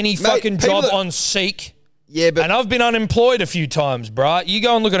looked at any fucking job on Seek? Yeah, but and I've been unemployed a few times, bruh. You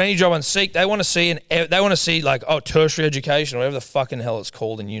go and look at any job on Seek, they want to see like tertiary education, or whatever the fucking hell it's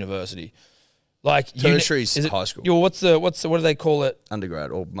called in university. Like tertiary is high school. What do they call it?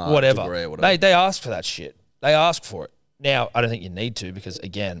 Undergrad or whatever. Degree or whatever. They ask for that shit. They ask for it. Now, I don't think you need to because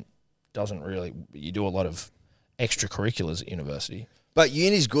again, you do a lot of extracurriculars at university. But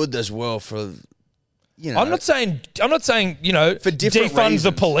uni's good as well for I'm not saying for different defund reasons.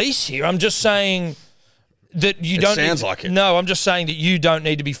 the police here. I'm just saying that you don't. Sounds like it. No, I'm just saying that you don't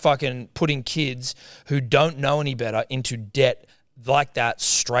need to be fucking putting kids who don't know any better into debt like that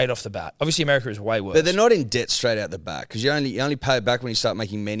straight off the bat. Obviously, America is way worse. But they're not in debt straight out the back because you only pay it back when you start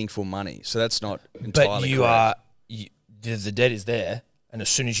making meaningful money. So that's not entirely correct. The debt is there, and as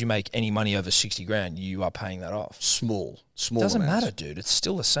soon as you make any money over 60 grand, you are paying that off. Small. Doesn't amounts. matter, dude. It's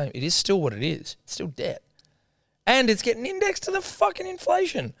still the same. It is still what it is. It's still debt, and it's getting indexed to the fucking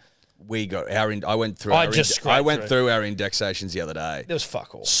inflation. We got our. I went through. I went through our indexations the other day. There was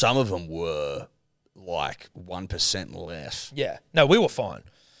fuck all. Some of them were like 1% less. Yeah. No, we were fine.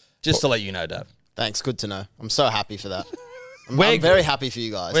 Just to let you know, Dave. Thanks. Good to know. I'm so happy for that. I'm We're very happy for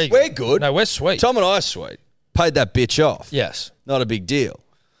you guys. We're good. No, we're sweet. Tom and I are sweet. Paid that bitch off. Yes. Not a big deal.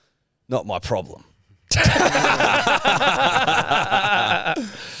 Not my problem.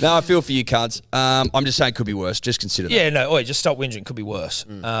 No, I feel for you, cunts. I'm just saying it could be worse. Just consider that. Yeah, no, just stop whinging. Could be worse.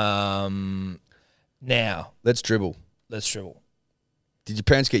 Now. Let's dribble. Did your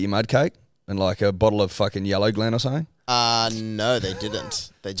parents get you mud cake and like a bottle of fucking Yellow Glen or something? No, they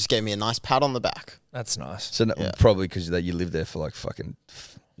didn't. They just gave me a nice pat on the back. That's nice. So probably because you lived there for like fucking,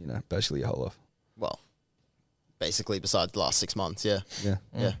 basically your whole life. Well, basically besides the last 6 months, yeah.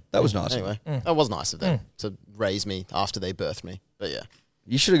 Yeah. That was nice. Anyway, that was nice of them to raise me after they birthed me. But yeah.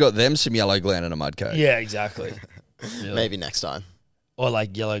 You should have got them some Yellow Glen and a mud cake. Yeah, exactly. Really. Maybe next time. Or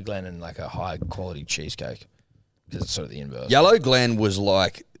like Yellow Glen and like a high quality cheesecake. Because it's sort of the inverse. Yellow Glen was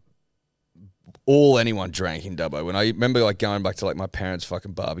like all anyone drank in Dubbo. When I remember like going back to like my parents'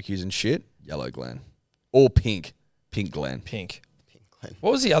 fucking barbecues and shit, Yellow Glen. Or Pink Glen. Pink Glen.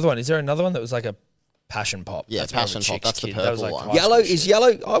 What was the other one? Is there another one that was like a passion pop? Yeah, That's passion pop. That's the purple one. Yellow is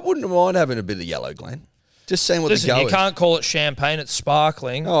yellow. I wouldn't mind having a bit of Yellow Glen. Just saying what the go you is. can't call it champagne. It's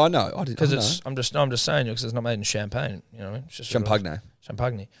sparkling. Oh, I know. Because it's. I'm just saying because it's not made in champagne. You know what I mean? It's just Champagne.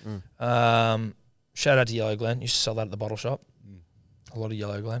 Shout out to Yellow Glen. Used to sell that at the bottle shop. A lot of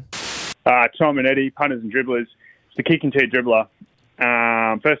Yellow Glen. Tom and Eddie, punters and dribblers. It's the kick and tee dribbler.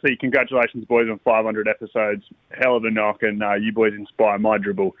 Firstly, congratulations, boys, on 500 episodes. Hell of a knock, and you boys inspire my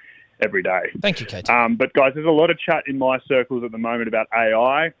dribble every day. Thank you, Kate. But guys, there's a lot of chat in my circles at the moment about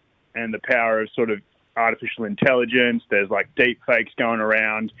AI and the power of sort of artificial intelligence. There's like deep fakes going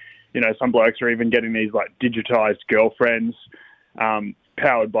around. Some blokes are even getting these like digitized girlfriends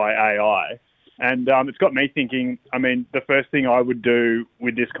powered by AI. And it's got me thinking, the first thing I would do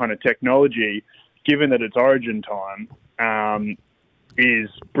with this kind of technology, given that it's origin time, is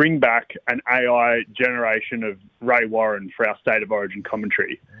bring back an AI generation of Ray Warren for our State of Origin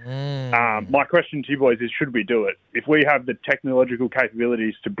commentary. My question to you boys is, should we do it? If we have the technological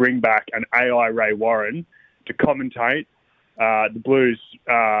capabilities to bring back an AI Ray Warren to commentate the Blues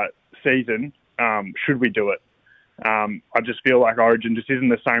season, should we do it? I just feel like Origin just isn't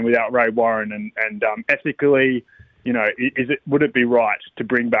the same without Ray Warren, and ethically, would it be right to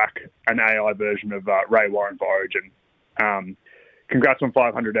bring back an AI version of Ray Warren for Origin? Congrats on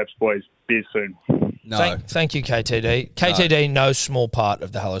 500 eps, boys. Beers soon. No. Thank you, KTD. KTD, no small part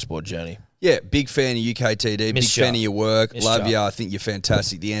of the Hello Sport journey. Yeah, big fan of you, KTD. Miss Big fan ya. of your work. Miss Love ya. you. I think you're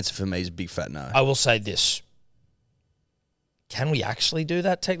fantastic. The answer for me is a big fat no. I will say this. Can we actually do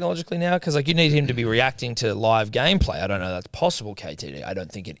that technologically now? Because you need him to be reacting to live gameplay. I don't know that's possible, KTD. I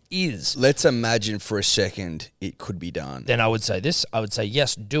don't think it is. Let's imagine for a second it could be done. Then I would say this. I would say,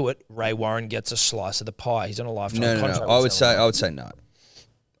 yes, do it. Ray Warren gets a slice of the pie. He's on a lifetime No. contract. I with would someone. say no.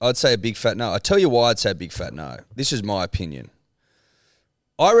 I'd say a big fat no. I'll tell you why I'd say a big fat no. This is my opinion.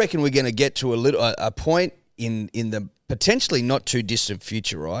 I reckon we're going to get to a point in the potentially not too distant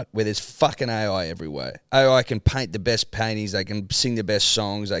future, right, where there's fucking AI everywhere. AI can paint the best paintings, they can sing the best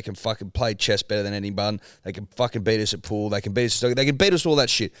songs, they can fucking play chess better than anyone, they can fucking beat us at pool, they can beat us all that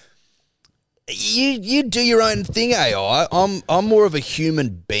shit. You do your own thing, AI. I'm more of a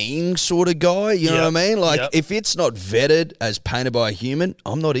human being sort of guy. You know what I mean? Like, if it's not vetted as painted by a human,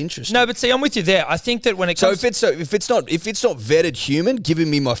 I'm not interested. No, but see, I'm with you there. I think that when it comes, if it's not vetted human, giving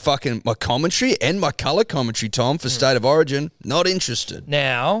me my commentary and my colour commentary, Tom, for State of Origin, not interested.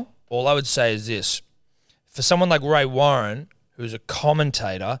 now, all I would say is this: for someone like Ray Warren, who's a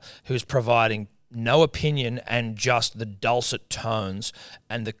commentator, who's providing no opinion and just the dulcet tones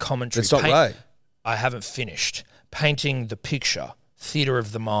and the commentary. It's not Ray. I haven't finished. Painting the picture, theatre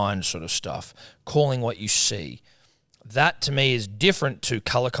of the mind sort of stuff, calling what you see. That to me is different to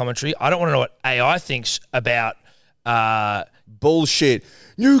colour commentary. I don't want to know what AI thinks about. Bullshit.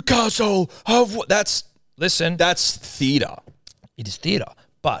 Newcastle. That's theatre. It is theatre,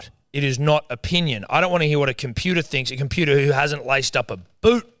 but it is not opinion. I don't want to hear what a computer thinks, a computer who hasn't laced up a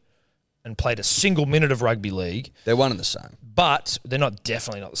boot and played a single minute of rugby league. They're one and the same. But they're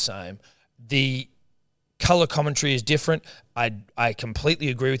definitely not the same. The colour commentary is different. I completely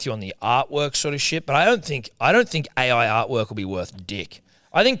agree with you on the artwork sort of shit, but I don't think AI artwork will be worth dick.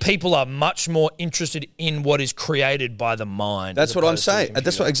 I think people are much more interested in what is created by the mind. That's what I'm saying.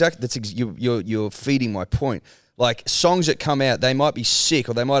 That's what exactly. You're feeding my point. Like, songs that come out, they might be sick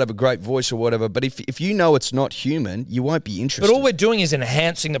or they might have a great voice or whatever, but if you know it's not human, you won't be interested. But all we're doing is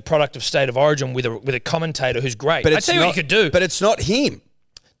enhancing the product of State of Origin with a commentator who's great. But I tell you what you could do. But it's not him.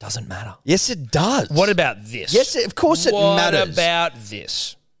 Doesn't matter. Yes, it does. What about this? Yes, of course it matters. What about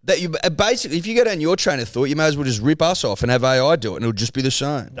this? That you basically, if you go down your train of thought, you may as well just rip us off and have AI do it, and it'll just be the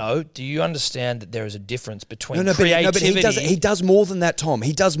same. No, do you understand that there is a difference between But he does more than that, Tom.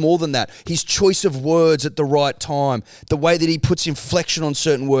 He does more than that. His choice of words at the right time, the way that he puts inflection on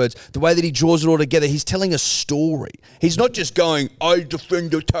certain words, the way that he draws it all together. He's telling a story. He's not just going, A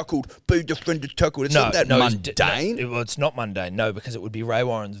defender tackled, B defender tackled. It's not that mundane. It's not mundane, no, because it would be Ray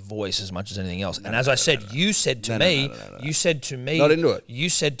Warren's voice as much as anything else. And as I said, you said to me, Not into it. You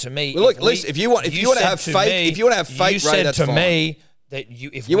said to me, well, look, listen, if you want to have fake, Ray, that's fine. That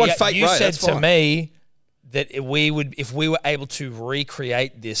you want fake Ray, said that's to fine. me that if we were able to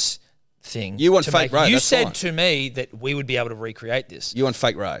recreate this thing. You want fake Ray, You that's said fine. to me that we would be able to recreate this. You want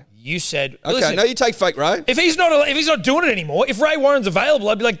fake Ray. You said, Okay, listen, no, you take fake Ray. if he's not doing it anymore, if Ray Warren's available,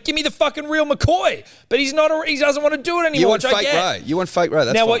 I'd be like, give me the fucking real McCoy. But he's not. He doesn't want to do it anymore. You want which I fake get. Ray. You want fake Ray.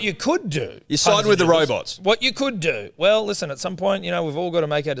 That's Now, fine. what you could do, You side with the robots. What you could do, well, listen, at some point, we've all got to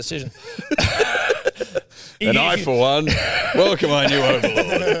make our decision. And I, for one, welcome our new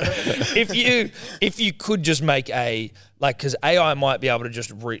overlord. if you could just make because AI might be able to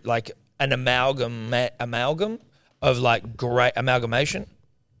just an amalgam of great amalgamation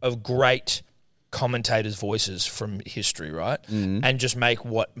of great commentators' voices from history, right? And just make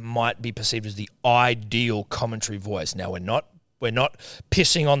what might be perceived as the ideal commentary voice. Now, we're not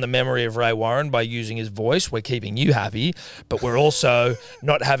pissing on the memory of Ray Warren by using his voice. We're keeping you happy, but we're also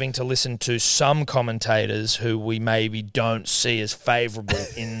not having to listen to some commentators who we maybe don't see as favourable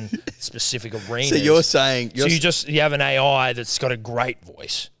in specific arenas. So you're saying... you have an AI that's got a great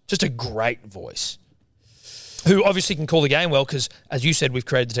voice, just a great voice, who obviously can call the game well because, as you said, we've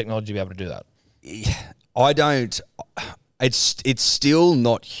created the technology to be able to do that. I don't... It's still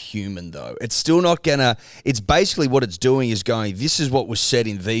not human, though. It's still not gonna... It's basically what it's doing is going, this is what was said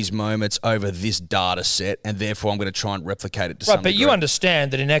in these moments over this data set, and therefore I'm going to try and replicate it to some Right, but you degree.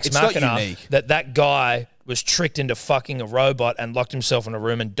 understand that in Ex It's not Machina, unique. that guy was tricked into fucking a robot and locked himself in a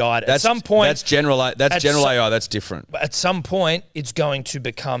room and died. At some point... That's general AI. That's different. At some point, it's going to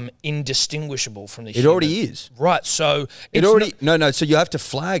become indistinguishable from the It human. already is. Right, so... So you have to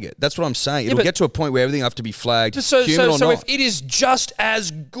flag it. That's what I'm saying. It'll but- get to a point where everything will have to be flagged, So human or not. if it is just as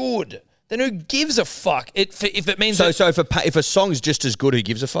good, then who gives a fuck? If it means that... So if a song's just as good, who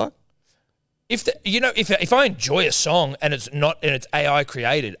gives a fuck? If I enjoy a song and it's AI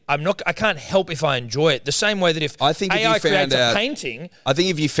created, I can't help if I enjoy it. The same way that if I think if AI you found creates out- a painting, I think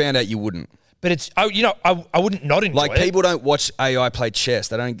if you found out, you wouldn't. But it's I wouldn't not enjoy Like it. people don't watch AI play chess.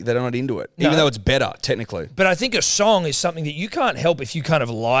 They're not into it, even No. though it's better technically. But I think a song is something that you can't help if you kind of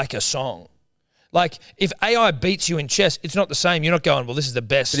like a song. Like, if AI beats you in chess, it's not the same. You're not going, well, this is the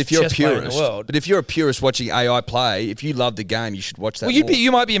best But if you're a chess player in purist, the world. but if you're a purist watching AI play, if you love the game, you should watch that. Well, more.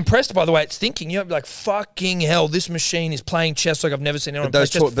 you might be impressed by the way it's thinking. You might be like, fucking hell, this machine is playing chess like I've never seen anyone play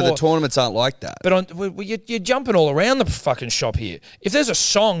chess But the before. tournaments aren't like that. But you're jumping all around the fucking shop here. If there's a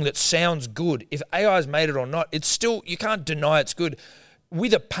song that sounds good, if AI's made it or not, it's still, you can't deny it's good.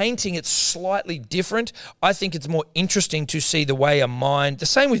 With a painting, it's slightly different. I think it's more interesting to see the way a mind. The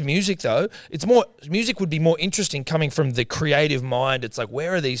same with music, though. Music would be more interesting coming from the creative mind. It's like,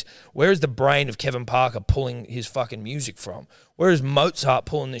 where is the brain of Kevin Parker pulling his fucking music from? Where is Mozart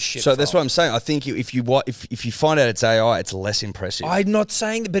pulling this shit So from? that's what I'm saying. I think if you find out it's AI, it's less impressive. I'm not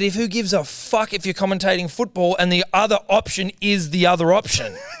saying that, but who gives a fuck if you're commentating football and the other option is the other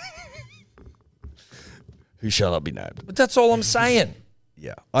option? Who shall not be named? But that's all I'm saying.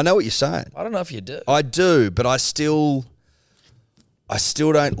 Yeah, I know what you're saying. I don't know if you do. I do, but I still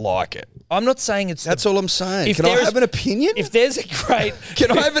don't like it. I'm not saying it's. That's all I'm saying. If Can I there's- have an opinion? If there's a great,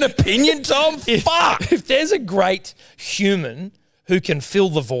 Can I have an opinion, Tom? Fuck. if there's a great human who can fill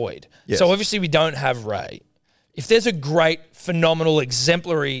the void. Yes. So obviously we don't have Ray. If there's a great, phenomenal,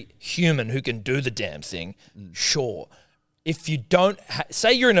 exemplary human who can do the damn thing, sure. If you don't,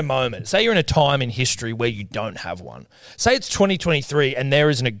 say you're in a moment, say you're in a time in history where you don't have one. Say it's 2023 and there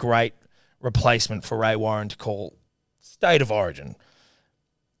isn't a great replacement for Ray Warren to call State of Origin,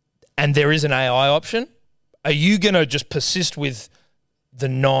 and there is an AI option, are you going to just persist with the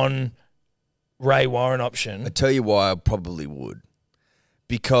non-Ray Warren option? I tell you why I probably would.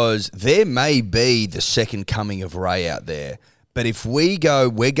 Because there may be the second coming of Ray out there, but if we're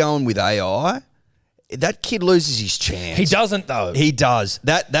going with AI, that kid loses his chance. He doesn't, though. He does.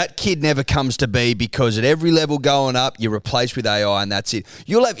 That kid never comes to be, because at every level going up, you're replaced with AI, and that's it.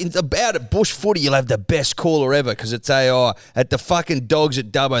 You'll have, at Bush Footy, you'll have the best caller ever because it's AI. At the fucking Dogs at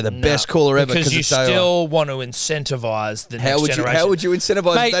Dubbo, the best caller ever because because you it's AI. still want to incentivise the next generation. How would you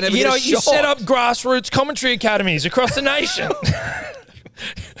incentivise? Mate, they never you get know, a you shot? set up grassroots commentary academies across the nation.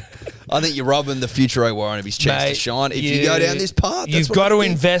 I think you're robbing the future Ray Warren of his chance to Mate, shine. If you go down this path, that's you've what got I to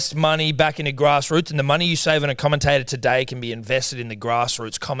think. invest money back into grassroots, and the money you save on a commentator today can be invested in the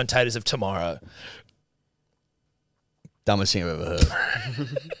grassroots commentators of tomorrow. Dumbest thing I've ever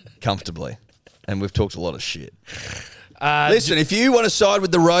heard. Comfortably. And we've talked a lot of shit. Listen, if you want to side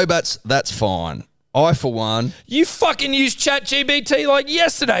with the robots, that's fine. I, for one, You fucking used ChatGPT like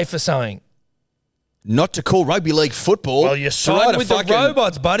yesterday for something. not to call rugby league football. Well, you're to write siding a with the fucking-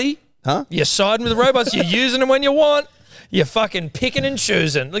 robots, buddy. Huh? You're siding with the robots. You're using them when you want. You're fucking picking and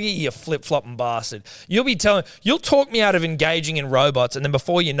choosing. Look at you flip-flopping bastard. You'll talk me out of engaging in robots, and then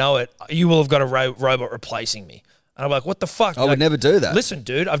before you know it, you will have got a robot replacing me. And I'm like, what the fuck? I would never do that. Listen,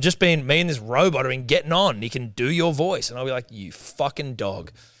 dude, me and this robot have been getting on. He can do your voice. And I'll be like, you fucking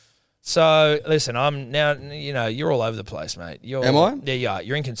dog. So, listen, I'm now, you're all over the place, mate. Am I? Yeah, you are.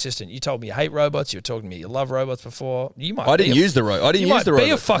 You're inconsistent. You told me you hate robots. You were talking to me you love robots before. You might I didn't be a- use the robot. I didn't you use the might robot.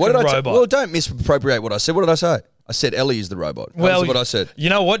 be a fucking What did I say? robot. Well, don't misappropriate what I said. What did I say? I said Ellie is the robot. That's what I said. You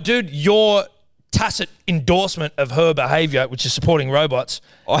know what, dude? Your tacit endorsement of her behaviour, which is supporting robots,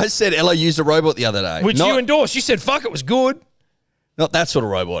 I said Ella used a robot the other day. which you endorsed. You said, fuck, it was good. Not that sort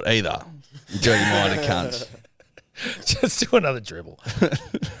of robot either. You dirty-minded cunt. Just do another dribble.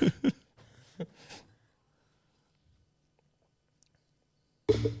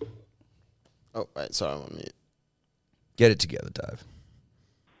 Oh, wait, sorry, I'm on mute. Get it together, Dave.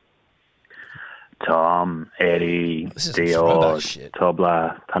 Tom, Eddie, This is some throwback Dior, shit.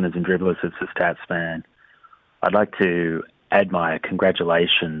 Tobler, punters and dribblers, it's the Stats fan. I'd like to add my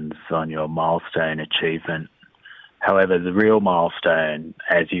congratulations on your milestone achievement. However, the real milestone,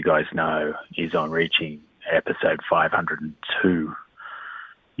 as you guys know, is on reaching episode 502.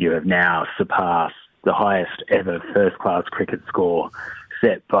 You have now surpassed the highest ever first-class cricket score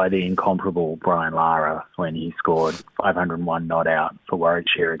set by the incomparable Brian Lara when he scored 501 not out for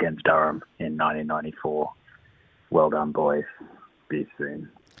Warwickshire against Durham in 1994. Well done, boys. Be soon.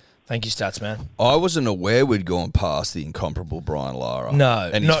 Thank you, Stats, man. I wasn't aware we'd gone past the incomparable Brian Lara. No,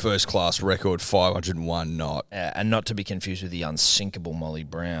 And his not- first-class record, 501 not. And not to be confused with the unsinkable Molly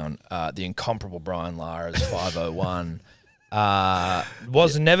Brown. The incomparable Brian Lara's 501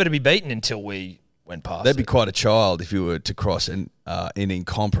 was never to be beaten until we went past That'd be it. quite a child if you were to cross an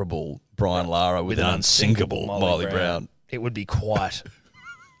incomparable Brian Lara with an unsinkable Molly Brown. It would be quite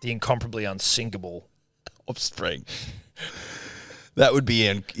the incomparably unsinkable. Offspring. That would be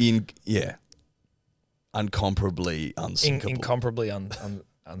uncomparably unsinkable. Incomparably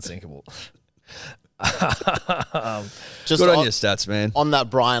unsinkable. Just Good on your stats, man. on that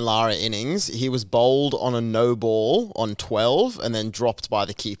Brian Lara innings, he was bowled on a no ball on 12 and then dropped by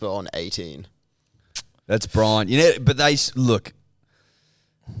the keeper on 18. That's Brian. You know, but look.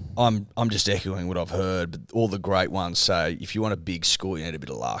 I'm just echoing what I've heard, but all the great ones say if you want a big score, you need a bit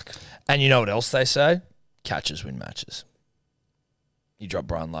of luck. And you know what else they say? Catches win matches. You drop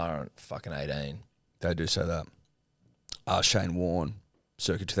Brian Lara at fucking 18. They do say that. Shane Warne,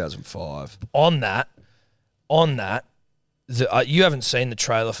 circa 2005. On that, you haven't seen the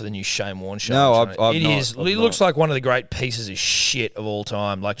trailer for the new Shane Warne show. No, I've It not. is. I've It looks like one of the great pieces of shit of all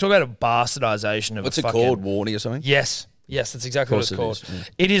time. Like, talk about a bastardization of What's a it fucking, called? Warnie or something? Yes, that's exactly what it's Of called. course it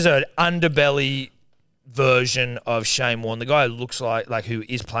is, It is an underbelly version of Shane Warne. The guy who looks like who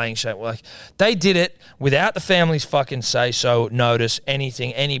is playing Shane Warne. Like, they did it without the family's fucking say so, notice,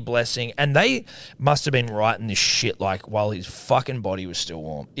 anything, any blessing, and they must have been writing this shit like while his fucking body was still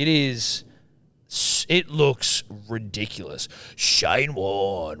warm. It looks ridiculous. Shane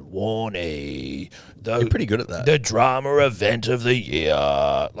Warne, Warnie. You're pretty good at that. The drama event of the year.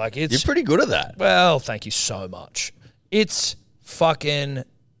 Like, it's... You're pretty good at that. Well, thank you so much. It's fucking...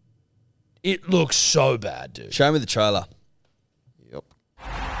 It looks so bad, dude. Show me the trailer. Yep.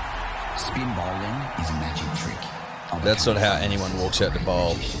 Spin bowling is a magic trick. That's not how anyone walks out to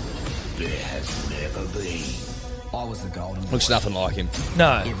bowl. There has never been. I was the golden boy. Looks nothing like him.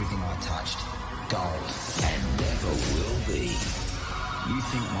 No. Everything I touched, gold, and never will be. You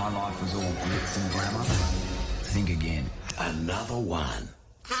think my life was all glitz and glamour? Think again. Another one.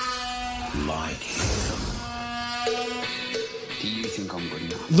 Like him. Do you think I'm good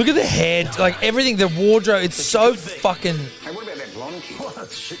enough? Look at the head. Like, everything, the wardrobe, it's so fucking... Hey, what about that blonde kid? What?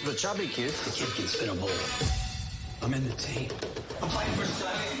 The chubby kid? The kid can spin a ball. I'm in the team. I'm playing for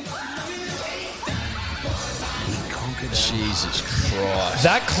Australia. He conquered Jesus Christ.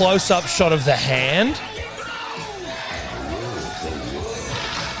 That close-up shot of the hand...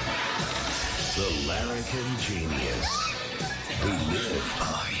 the larrikin genius who lived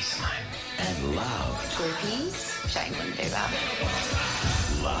and loved Groupies? Shane wouldn't do that.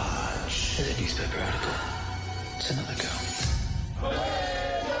 large. There's a newspaper article. It's another girl.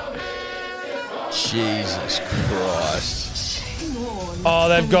 Jesus Christ. Oh,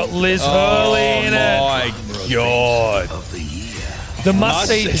 they've got Liz Hurley in it. My God. Of the year. The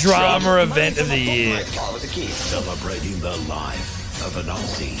must-see drama event of the year. I was a kid. Celebrating the life of an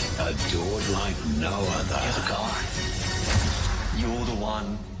Aussie adored like no other. You're the guy. You're the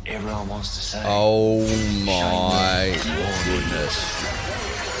one everyone wants to say. Oh my goodness.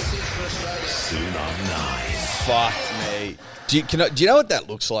 Soon on 9. Fuck me. Do you know what that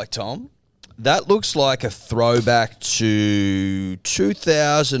looks like, Tom? That looks like a throwback to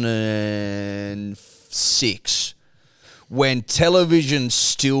 2006 when television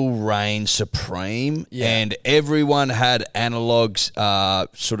still reigned supreme and everyone had analog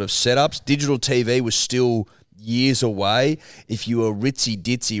sort of setups. Digital TV was still years away. If you were a ritzy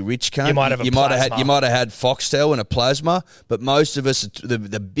ditzy rich cunt, You might have a plasma. you might have had Foxtel and a plasma, but most of us,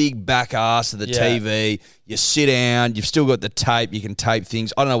 the big back ass of the TV, you sit down, you've still got the tape, you can tape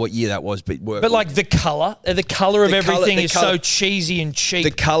things. I don't know what year that was, but it worked. But like the colour of everything is colour- so cheesy and cheap. the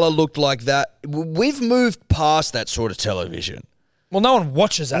colour looked like that. We've moved past that sort of television. Well, no one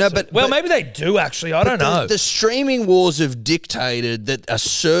watches that. No, sort of- but- maybe they do actually. I don't know. The streaming wars have dictated that a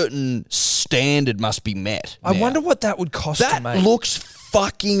certain standard must be met. I now. wonder what that would cost to That make. looks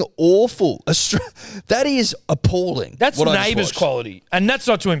fucking awful. That is appalling. That's what I just Neighbours watched. quality, and that's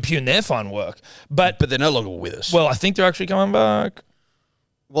not to impugn their fine work. But But they're no longer with us. well, I think they're actually coming back.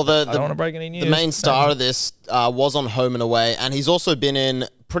 Well, I don't want to break any news. the main star of this was on Home and Away, and he's also been in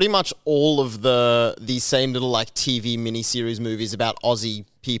pretty much all of these same little like TV miniseries movies about Aussie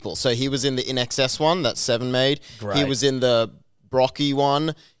people. So he was in the In Excess one that Seven made. Great. He was in the Brocky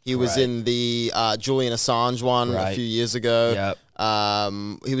one. He was Great. in the Julian Assange one a Great. few years ago. Yep.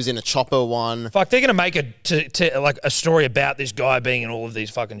 He was in a Chopper one. Fuck, they're gonna make like a story about this guy being in all of these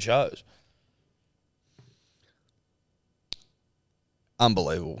fucking shows.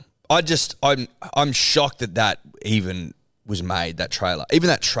 Unbelievable. I'm shocked that even was made, that trailer. Even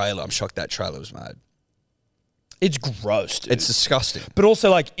that trailer, I'm shocked that trailer was made. It's gross, dude. It's disgusting. But also,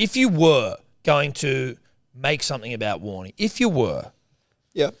 like, if you were going to make something about Warnie, if you were,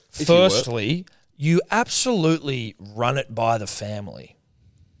 Yeah. firstly, you absolutely run it by the family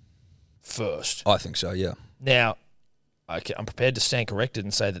first. I think so, yeah. Now, I'm prepared to stand corrected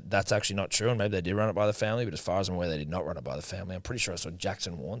and say that that's actually not true, and maybe they did run it by the family, but as far as I'm aware, they did not run it by the family. I'm pretty sure I saw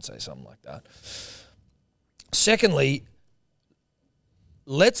Jackson Warne say something like that. Secondly,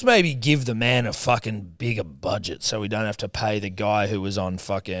 let's maybe give the man a fucking bigger budget so we don't have to pay the guy who was on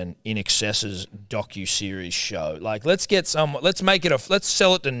fucking In Excess's docu-series show. Like, let's make it let's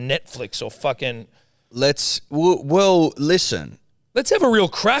sell it to Netflix or fucking... Listen. Let's have a real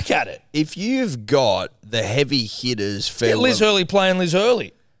crack at it. If you've got the heavy hitters... Get Liz Hurley playing Liz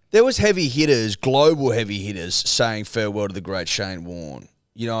Hurley. There was heavy hitters, global heavy hitters, saying farewell to the great Shane Warne.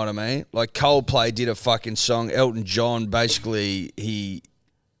 You know what I mean? Like Coldplay did a fucking song. Elton John, basically, he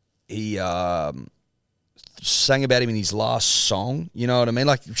sang about him in his last song. You know what I mean?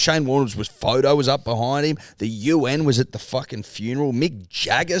 Like Shane Warne's photo was up behind him. The UN was at the fucking funeral. Mick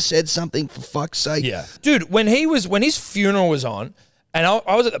Jagger said something, for fuck's sake. Yeah. Dude, when his funeral was on, and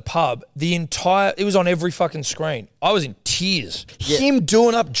I was at the pub, it was on every fucking screen. I was in tears. Him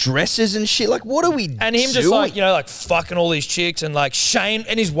doing up dresses and shit. Like, what are we And him just doing? like fucking all these chicks and like Shane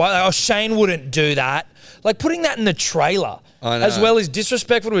and his wife. Like, Shane wouldn't do that. Like putting that in the trailer I know. as well is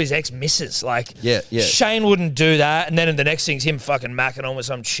disrespectful to his ex-missus. Like, Yeah. Shane wouldn't do that. And then the next thing's him fucking macking on with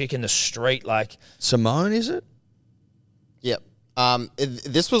some chick in the street. Like, Simone, is it? Yep.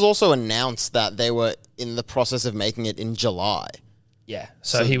 This was also announced that they were in the process of making it in July. yeah.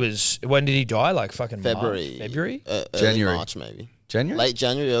 So he was. When did he die? Like fucking February. March? February. Early January. March, maybe. January? Late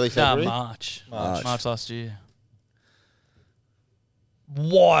January, early Nah, February. March last year.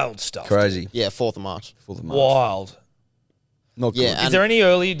 Wild stuff. Crazy. Yeah, 4th of March. 4th of March. Wild. Not Yeah, good. and Is there any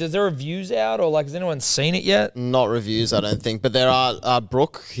is there reviews out or like has anyone seen it yet? not reviews, I don't think. But there are,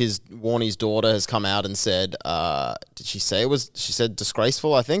 Brooke, Warnie's daughter, has come out and said, did she say it was, she said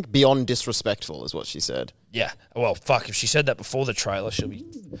disgraceful, I think? Beyond disrespectful is what she said. Yeah. Well, fuck. If she said that before the trailer, she'll be.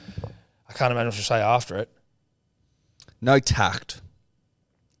 I can't imagine what she'll say after it. No tact.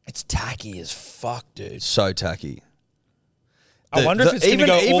 It's tacky as fuck, dude. So tacky. I wonder if it's going to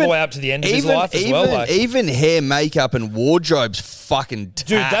go all the way up to the end of his life as well. Like, Even hair, makeup, and wardrobe's fucking tacky.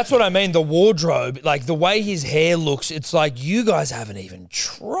 dude, that's what I mean. The wardrobe, like the way his hair looks, it's like you guys haven't even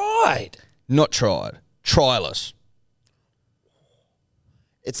tried. Not tried. Tryless.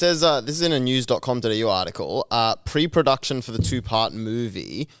 It says, this is in a news.com.au article, pre-production for the 2-part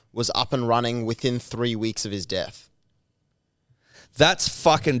movie was up and running within 3 weeks of his death. That's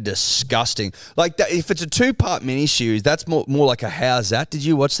fucking disgusting. Like, if it's a 2-part miniseries, that's more like a How's That? Did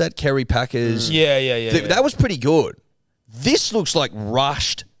you watch that? Kerry Packer's. Yeah. That was pretty good. This looks like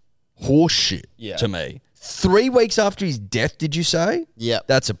rushed horse shit Yeah. to me. 3 weeks after his death, did you say? Yep.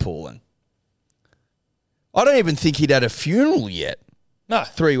 That's appalling. I don't even think he'd had a funeral yet. No.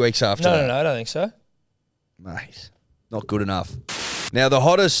 3 weeks after that. No, I don't think so. Mate, not good enough. Now, the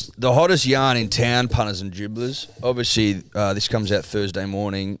hottest yarn in town, punters and dribblers. Obviously, this comes out Thursday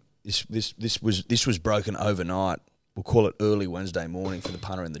morning. This was broken overnight. We'll call it early Wednesday morning for the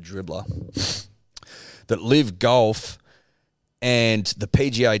punter and the dribbler. That Live Golf and the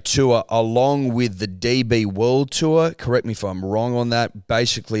PGA Tour, along with the DB World Tour, correct me if I'm wrong on that,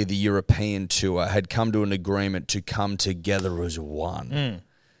 basically the European Tour had come to an agreement to come together as one.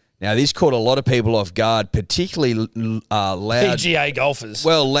 Now, this caught a lot of people off guard, particularly loud PGA golfers.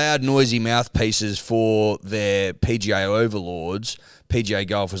 loud, noisy mouthpieces for their PGA overlords. PGA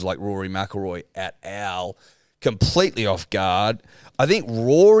golfers like Rory McIlroy et al. Completely off guard. I think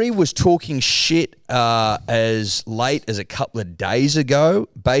Rory was talking shit as late as a couple of days ago,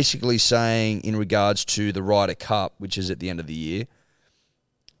 basically saying in regards to the Ryder Cup, which is at the end of the year.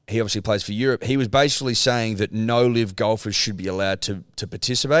 He obviously plays for Europe. He was basically saying that no live golfers should be allowed to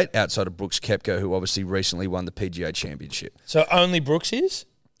participate outside of Brooks Koepka, who obviously recently won the PGA Championship. So only Brooks is?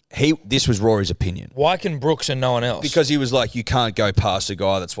 This was Rory's opinion. Why can Brooks and no one else? Because he was like, you can't go past a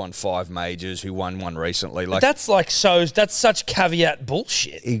guy that's won 5 majors, who won one recently. Like, that's such caveat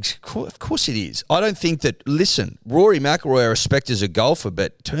bullshit. of course it is. I don't think that, listen, Rory McIlroy I respect as a golfer,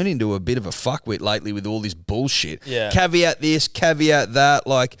 but turned into a bit of a fuckwit lately with all this bullshit. Yeah. Caveat this, caveat that.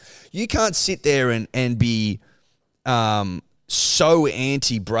 Like, you can't sit there and be so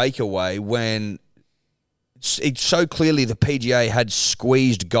anti-breakaway when it's so clearly the PGA had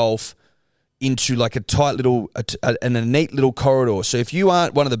squeezed golf into like a tight little, and a neat little corridor. So if you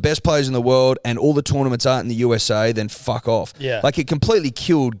aren't one of the best players in the world and all the tournaments aren't in the USA, then fuck off. Yeah. Like, it completely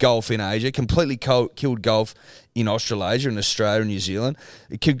killed golf in Asia, completely killed golf in Australasia and Australia and New Zealand.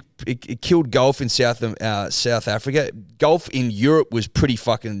 It killed golf in South Africa. Golf in Europe was pretty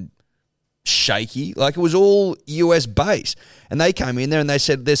fucking shaky. Like, it was all US based. And they came in there and they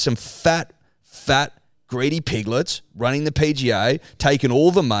said there's some fat, greedy piglets running the PGA, taking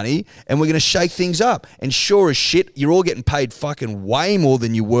all the money, and we're going to shake things up. And sure as shit, you're all getting paid fucking way more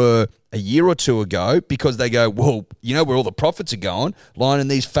than you were a year or two ago, because they go, well, you know where all the profits are going? Lining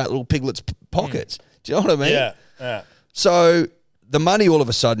these fat little piglets' pockets. Do you know what I mean? Yeah. So the money all of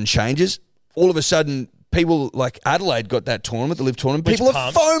a sudden changes. All of a sudden, people like Adelaide got that tournament, the Live tournament. Which People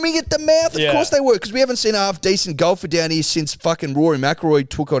pumped. are foaming at the mouth. Yeah. Of course they were, because we haven't seen a half decent golfer down here since fucking Rory McIlroy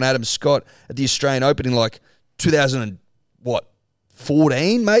took on Adam Scott at the Australian Open in like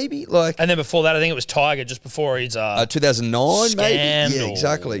 2014 maybe. Like, And then before that, I think it was Tiger just before his 2009 maybe. Yeah, scandal.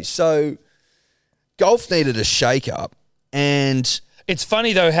 exactly. So golf needed a shake up, and It's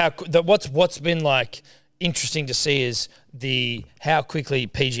funny though what's been like interesting to see is how quickly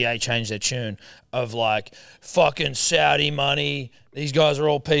PGA changed their tune of like fucking Saudi money. These guys are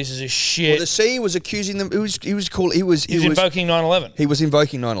all pieces of shit. well, the CEO was accusing them. He was invoking 9/11, He was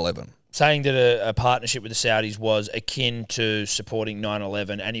invoking 9/11. saying that a partnership with the Saudis was akin to supporting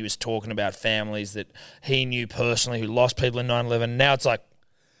 9/11, and he was talking about families that he knew personally who lost people in 9/11. Now it's like,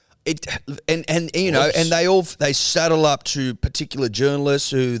 And you know, and they saddle up to particular journalists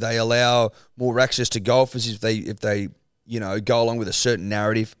who they allow more access to golfers if they you know go along with a certain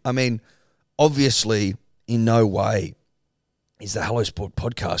narrative. I mean, obviously, in no way is the Hello Sport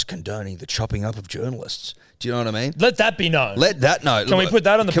podcast condoning the chopping up of journalists. Do you know what I mean? let that be known. Let that know. Can we put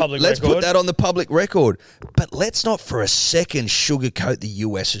that on the public Let's record? put that on the public record. But let's not for a second sugarcoat the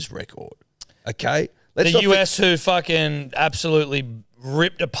US's record. Okay? Let's The not US who fucking absolutely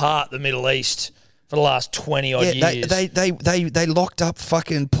ripped apart the Middle East for the last 20 odd years. They locked up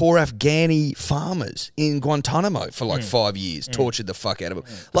fucking poor Afghani farmers in Guantanamo for like 5 years, tortured the fuck out of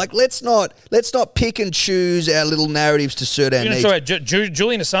them. Like, let's not pick and choose our little narratives to suit our needs.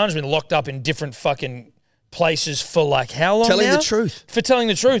 Julian Assange has been locked up in different fucking places for like how long Telling now? the truth. For telling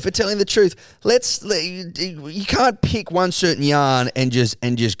the truth. For telling the truth. You can't pick one certain yarn and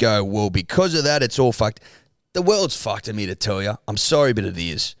just go, well, because of that, it's all fucked. The world's fucked, I'm here to tell you. I'm sorry, but it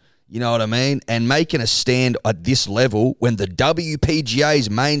is. You know what I mean? And making a stand at this level when the WPGA's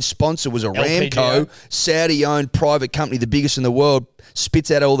main sponsor was Aramco, Saudi-owned private company, the biggest in the world,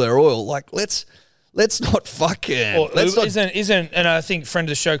 spits out all their oil. Like, let's not fucking... And I think friend of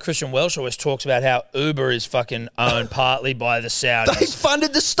the show, Christian Welsh, always talks about how Uber is fucking owned partly by the Saudis. They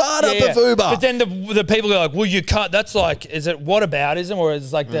funded the startup of Uber. But then the people go like, well, you can't, that's like, is it whataboutism, or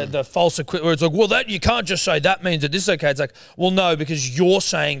is like the false equivalent, where it's like, well, that you can't just say that means that this is okay. It's like, well, no, because you're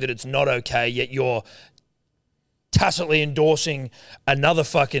saying that it's not okay, yet you're tacitly endorsing another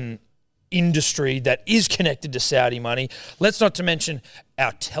fucking industry that is connected to Saudi money. Let's not to mention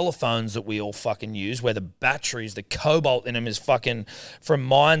our telephones that we all fucking use, where the batteries, the cobalt in them is fucking from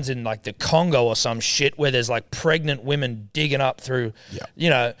mines in like the Congo or some shit, where there's like pregnant women digging up through, you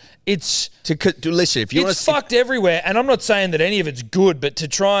know, it's... listen, if you want to... It's fucked everywhere, and I'm not saying that any of it's good, but to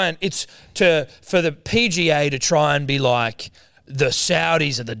try and... For the PGA to try and be like... The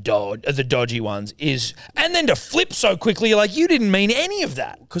Saudis are the dodgy ones and then to flip so quickly, you're like, you didn't mean any of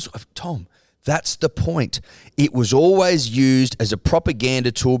that. Because, Tom, that's the point. It was always used as a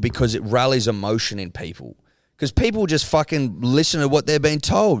propaganda tool because it rallies emotion in people. Because people just fucking listen to what they're being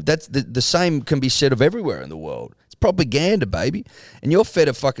told. That's the same can be said of everywhere in the world. It's propaganda, baby. And you're fed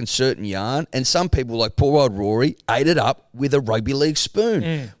a fucking certain yarn, and some people, like poor old Rory, ate it up with a rugby league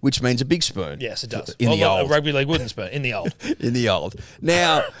spoon, which means a big spoon. Yes, it does. In the old. A rugby league wooden spoon. In the old. In the old.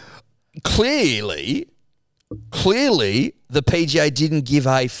 Now, clearly, the PGA didn't give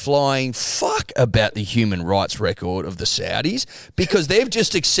a flying fuck about the human rights record of the Saudis, because they've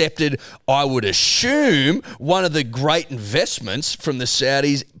just accepted, I would assume, one of the great investments from the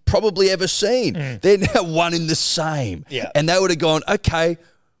Saudis probably ever seen. They're now one in the same. Yeah. And they would have gone, okay,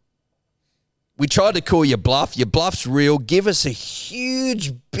 we tried to call your bluff. Your bluff's real. Give us a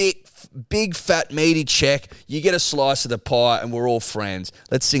huge, big, fat, meaty check. You get a slice of the pie, and we're all friends.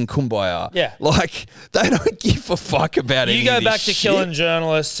 Let's sing Kumbaya. Yeah. Like, they don't give a fuck about it. You go back to killing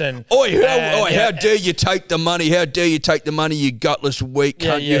journalists and... How dare you take the money? How dare you take the money, you gutless, weak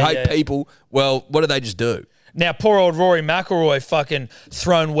cunt. You hate people. Well, what do they just do? Now, poor old Rory McIlroy fucking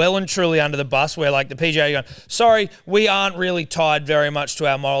thrown well and truly under the bus, where like the PGA going, sorry, we aren't really tied very much to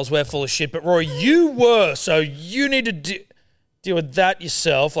our morals. We're full of shit. But Rory, you were, so you need to deal with that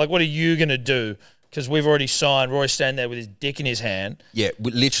yourself. Like, what are you going to do? Because we've already signed. Rory's standing there with his dick in his hand. Yeah,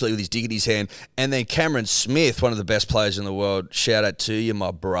 literally with his dick in his hand. And then Cameron Smith, one of the best players in the world, shout out to you,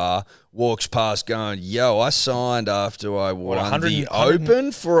 my brah, walks past going, yo, I signed after I won the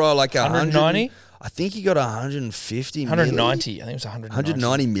Open for like 190? I think he got 150 190. milli. I think it was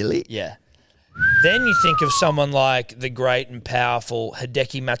 190 milli? Yeah. Then you think of someone like the great and powerful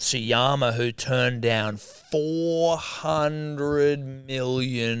Hideki Matsuyama, who turned down $400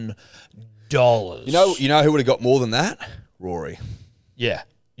 million. You know who would have got more than that? Rory. Yeah.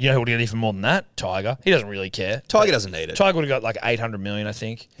 You know who would get even more than that? Tiger. He doesn't really care. Tiger doesn't need it. Tiger would have got like 800 million, I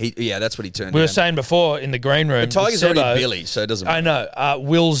think. That's what he turned We down. were saying before in the green room. But Tiger's with Sebo, already Billy, so it doesn't matter. I know.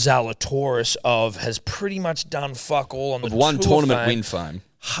 Will Zalatoris has pretty much done fuck all on the One Tour tournament fame. win fame.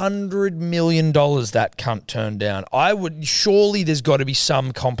 $100 million that cunt turned down. Surely there's got to be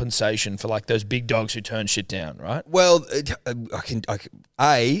some compensation for like those big dogs who turn shit down, right? Well,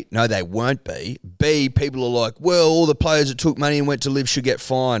 no, they won't be. B, people are like, well, all the players that took money and went to live should get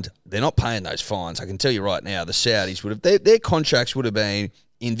fined. They're not paying those fines. I can tell you right now, the Saudis would have, their contracts would have been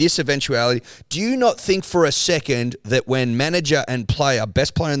in this eventuality. Do you not think for a second that when manager and player,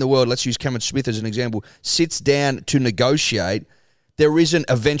 best player in the world, let's use Cameron Smith as an example, sits down to negotiate, there isn't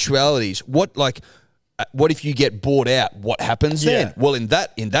eventualities? What if you get bought out? What happens then? Well, in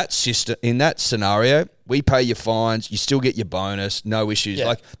that system, in that scenario, we pay your fines, you still get your bonus, no issues. Yeah.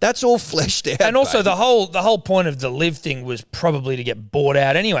 Like that's all fleshed out. And also baby. the whole point of the live thing was probably to get bought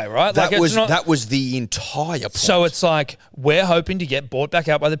out anyway, right? that Like was the entire point. So it's like we're hoping to get bought back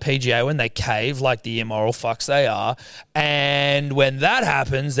out by the PGA when they cave like the immoral fucks they are. And when that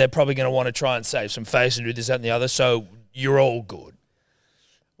happens, they're probably going to want to try and save some face and do this, that, and the other. So you're all good.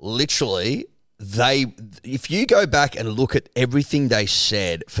 Literally, if you go back and look at everything they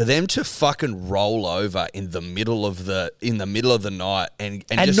said, for them to fucking roll over in the middle of the night and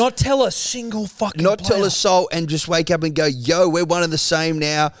just not tell a single fucking not player. tell a soul and just wake up and go, yo, we're one and the same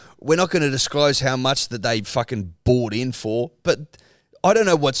now. We're not going to disclose how much that they fucking bought in for, but I don't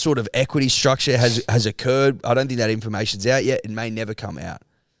know what sort of equity structure has occurred. I don't think that information's out yet. It may never come out.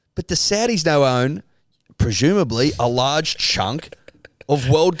 But the Saudis now own, presumably, a large chunk of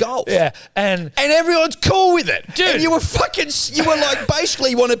world golf. Yeah, and everyone's cool with it. Dude. And you were like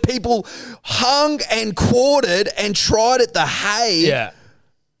basically wanted people hung and quartered and tried at the Hague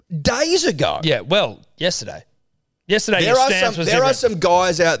days ago. Yeah, well, yesterday. Yesterday, There are some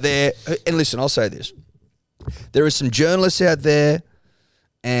guys out there, and listen, I'll say this. There are some journalists out there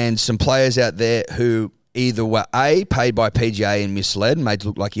and some players out there who either were A, paid by PGA and misled and made to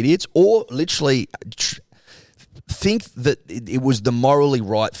look like idiots, or literally think that it was the morally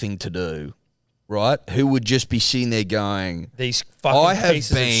right thing to do, right? Who would just be sitting there going, these fucking I have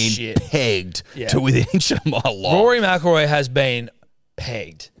pieces of been shit. pegged to within an inch of my life. Rory McIlroy has been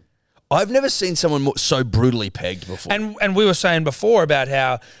pegged. I've never seen someone so brutally pegged before. And we were saying before about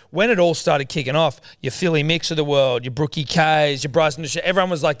how when it all started kicking off, your Philly Mix of the world, your Brookie K's, your Bryson DeChambeau, everyone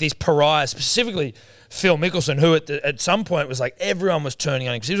was like these pariahs, specifically Phil Mickelson, who at some point was like everyone was turning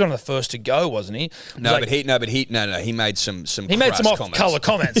on him because he was one of the first to go, wasn't he? He made some he made some comments. off-color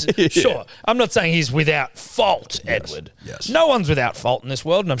comments. Yeah. Sure. I'm not saying he's without fault, Edward. Yes. No one's without fault in this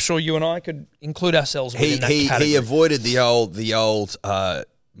world, and I'm sure you and I could include ourselves within that category. He avoided the old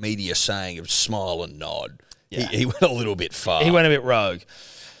media saying of smile and nod. Yeah. He went a little bit far. He went a bit rogue.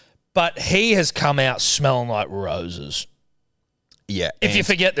 But he has come out smelling like roses. Yeah. If you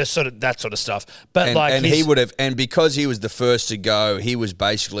forget that sort of stuff. But he would have, and because he was the first to go, he was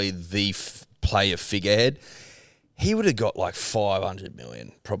basically the player figurehead. He would have got like 500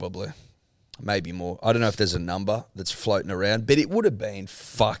 million, probably. Maybe more. I don't know if there's a number that's floating around, but it would have been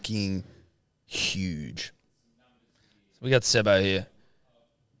fucking huge. We got Sebo here.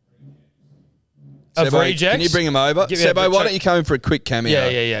 Sebo, can you bring him over? Sebo, why don't you come in for a quick cameo?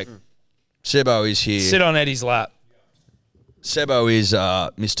 Yeah. Sebo is here. Sit on Eddie's lap. Sebo is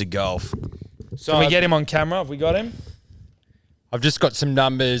Mr. Golf. So can we get him on camera? Have we got him? I've just got some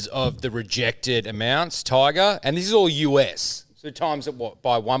numbers of the rejected amounts, Tiger, and this is all US. So times it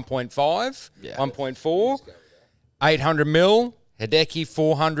by 1.5, 1.4, 800 mil, Hideki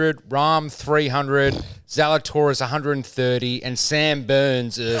 400, Rahm 300, Zalatoris 130, and Sam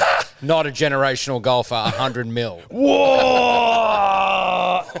Burns, not a generational golfer, 100 mil. Whoa!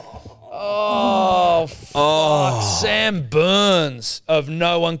 Oh, fuck. Sam Burns of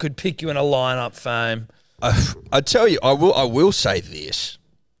no one could pick you in a lineup fame. I tell you, I will say this.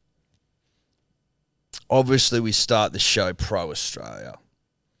 Obviously, we start the show pro-Australia.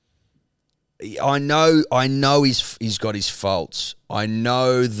 I know he's got his faults. I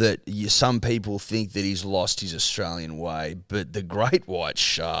know that some people think that he's lost his Australian way, but the great white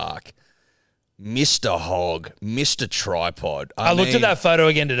shark, Mr. Hog, Mr. Tripod. I looked at that photo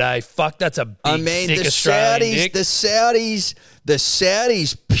again today. Fuck, that's a big, thick Australian dick. The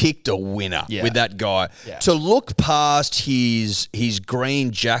Saudis picked a winner with that guy. Yeah. To look past his green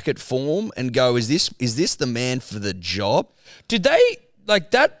jacket form and go, is this the man for the job? Did they...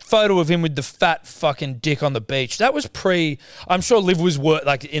 Like, that photo of him with the fat fucking dick on the beach, that was I'm sure Liv was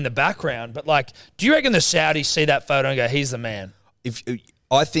in the background, but, like, do you reckon the Saudis see that photo and go, he's the man?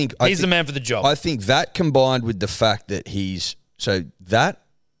 I think he's the man for the job. I think that combined with the fact that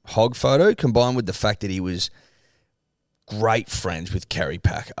hog photo, combined with the fact that he was great friends with Kerry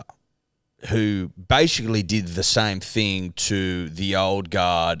Packer, who basically did the same thing to the old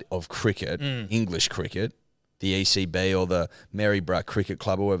guard of cricket, English cricket, the ECB or the Maryborough Cricket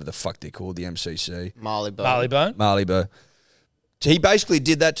Club, or whatever the fuck they're called, the MCC. Marleybone. He basically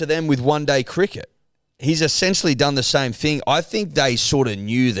did that to them with one-day cricket. He's essentially done the same thing. I think they sort of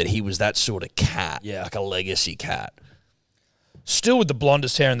knew that he was that sort of cat, like a legacy cat. Still with the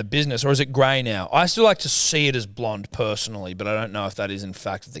blondest hair in the business, or is it grey now? I still like to see it as blonde personally, but I don't know if that is in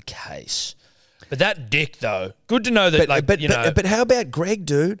fact the case. But that dick, though, good to know that. But how about Greg,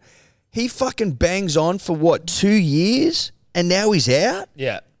 dude? He fucking bangs on for what, 2 years, and now he's out.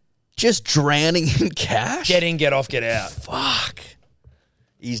 Yeah, just drowning in cash. Get in, get off, get out. Fuck.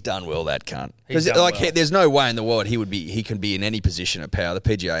 He's done well, that cunt. He's Because done well. there's no way in the world he can be in any position of power. The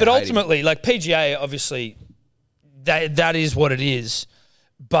PGA, But hate him. ultimately, like PGA, obviously, that is what it is.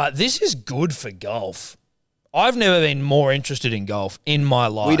 But this is good for golf. I've never been more interested in golf in my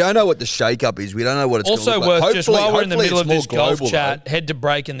life. We don't know what the shake-up is. We don't know what it's also going to look worth like. just while we're in the middle of this golf global, chat, head to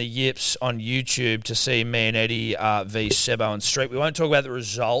Breaking the Yips on YouTube to see me and Eddie v Sebo and Street. We won't talk about the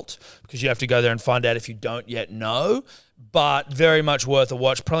result because you have to go there and find out if you don't yet know, but very much worth a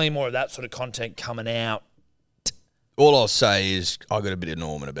watch. Probably more of that sort of content coming out. All I'll say is I got a bit of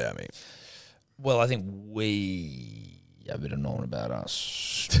Norman about me. Well, I think we have a bit of Norman about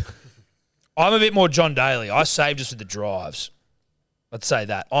us. I'm a bit more John Daly. I saved us with the drives. Let's say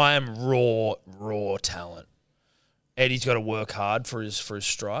that. I am raw talent. Eddie's got to work hard for his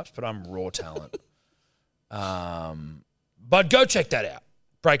stripes, but I'm raw talent. But go check that out.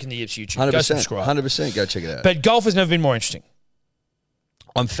 Breaking the Yips YouTube. 100%, go subscribe. 100%, go check it out. But golf has never been more interesting.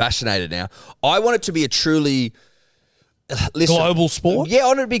 I'm fascinated now. I want it to be a truly... global sport? Yeah, I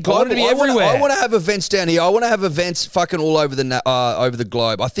want it to be global. I want it to be everywhere. I want to have events down here. I want to have events fucking all over the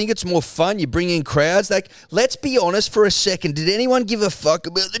globe. I think it's more fun. You bring in crowds. Like, let's be honest for a second. Did anyone give a fuck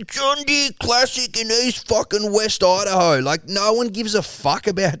about the John Deere Classic in East fucking West Idaho? Like, no one gives a fuck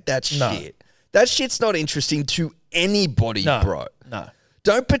about that shit. No. That shit's not interesting to anybody, bro. No.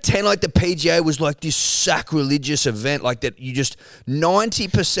 Don't pretend like the PGA was like this sacrilegious event, like that. You just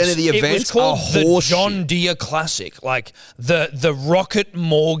 90% of the events it was called are the horse John shit. Deere Classic, like the Rocket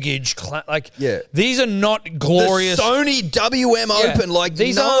Mortgage, these are not glorious. The Sony WM Open, like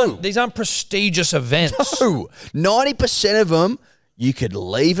these aren't prestigious events. No, 90% of them you could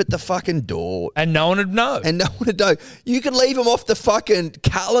leave at the fucking door, and no one would know. And no one would know. You could leave them off the fucking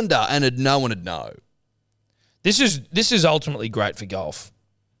calendar, and no one would know. This is ultimately great for golf.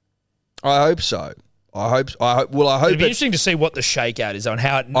 I hope so. I hope. It'd be it, interesting to see what the shakeout is on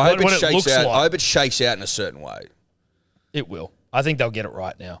how it, I hope what it it shakes looks out. like. I hope it shakes out in a certain way. It will. I think they'll get it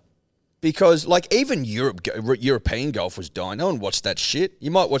right now. Because like even European golf was dying. No one watched that shit. You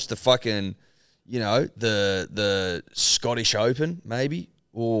might watch the fucking, the Scottish Open maybe,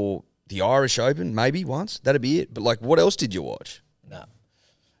 or the Irish Open maybe once. That'd be it. But like, what else did you watch? No.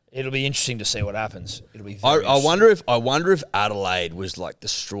 It'll be interesting to see what happens. It'll be. I wonder if Adelaide was like the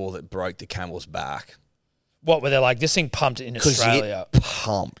straw that broke the camel's back. What were they like? This thing pumped in Australia. It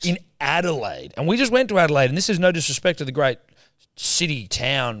pumped in Adelaide, and we just went to Adelaide. And this is no disrespect to the great city,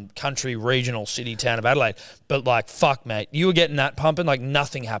 town, country, regional city, town of Adelaide, but like, fuck, mate, you were getting that pumping like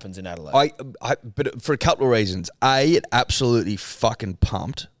nothing happens in Adelaide. But for a couple of reasons. A, it absolutely fucking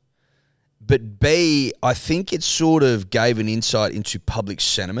pumped. But B, I think it sort of gave an insight into public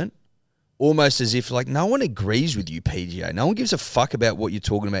sentiment, almost as if like no one agrees with you, PGA. No one gives a fuck about what you're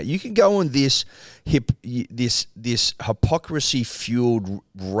talking about. You can go on this hypocrisy-fueled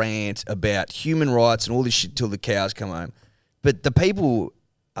rant about human rights and all this shit till the cows come home, but the people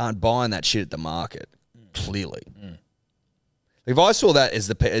aren't buying that shit at the market. Clearly. If I saw that as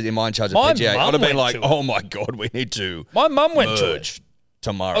in my in charge of PGA, I'd have been like, "Oh my god, we need to." My mum went to it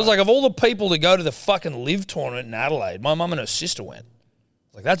tomorrow. I was like, of all the people to go to the fucking live tournament in Adelaide, my mum and her sister went.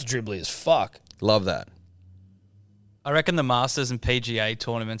 Like, that's dribbly as fuck. Love that. I reckon the Masters and PGA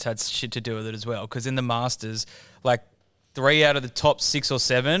tournaments had shit to do with it as well. Because in the Masters, like 3 out of the top 6 or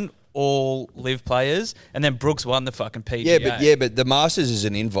 7 all live players, and then Brooks won the fucking PGA. But the Masters is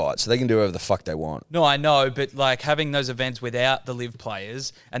an invite, so they can do whatever the fuck they want. No, I know, but like having those events without the live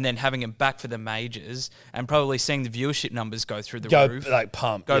players and then having them back for the majors and probably seeing the viewership numbers go through the roof, like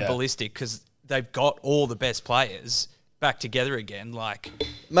pump, ballistic because they've got all the best players back together again. Like,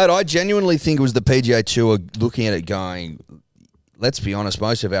 mate, I genuinely think it was the PGA Tour looking at it going, let's be honest,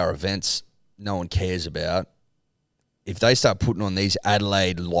 most of our events no one cares about. if they start putting on these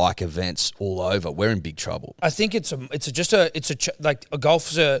Adelaide-like events all over, we're in big trouble. I think golf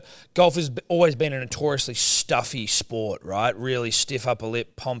has always been a notoriously stuffy sport, right? Really stiff upper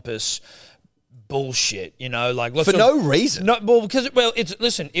lip, pompous bullshit, like lots For no reason.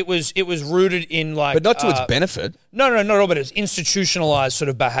 it was rooted in like, But not to its benefit. No, not at all. But it's institutionalized sort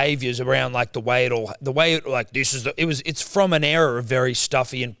of behaviors around like it's from an era of very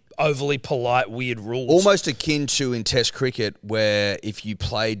stuffy and overly polite, weird rules. Almost akin to in Test cricket, where if you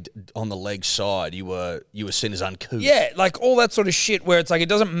played on the leg side, you were seen as uncouth. Yeah, like all that sort of shit where it's like it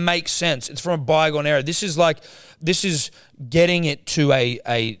doesn't make sense. It's from a bygone era. This is getting it to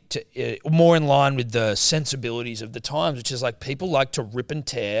a more in line with the sensibilities of the times, which is like people like to rip and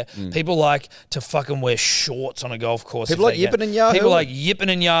tear. People like to fucking wear shorts on a golf course. People like yipping and yahoo. People like yipping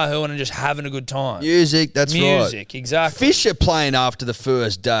and yahooing and just having a good time. Music, that's right. Music, exactly. Fisher playing after the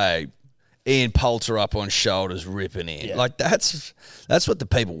first day, Ian Poulter up on shoulders, ripping in. Yeah. Like that's what the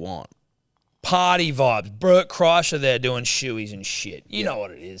people want. Party vibes. Bert Kreischer there doing shoeies and shit. You know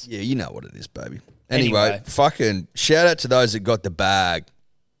what it is. Yeah, you know what it is, baby. Anyway, fucking shout out to those that got the bag.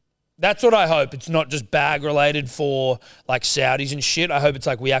 That's what I hope. It's not just bag related for like Saudis and shit. I hope it's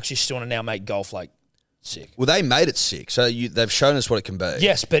like we actually still want to now make golf like sick. Well, they made it sick, so they've shown us what it can be.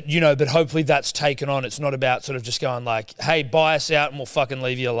 Yes, but but hopefully that's taken on. It's not about sort of just going like, hey, buy us out and we'll fucking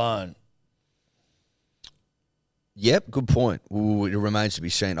leave you alone. Yep, good point. Ooh, it remains to be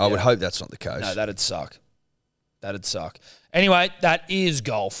seen. I would hope that's not the case. No, that'd suck. Anyway, that is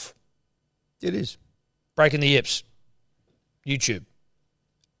golf. It is. Breaking the Yips. YouTube.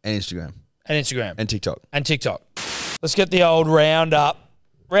 And Instagram. And TikTok. Let's get the old roundup.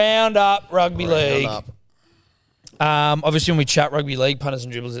 Rugby League. Obviously, when we chat rugby league, punters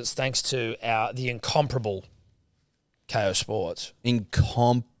and dribblers, it's thanks to the incomparable KO Sports.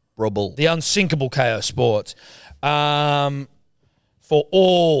 The unsinkable KO Sports. For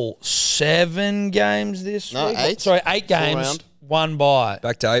all 7 games this week. 8. Sorry, 8 games. 1 bye.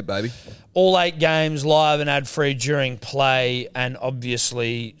 Back to 8, baby. All 8 games live and ad-free during play, and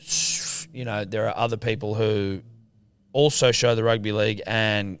obviously, there are other people who also show the rugby league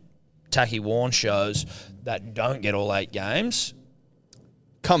and Tacky Warren shows that don't get all 8 games.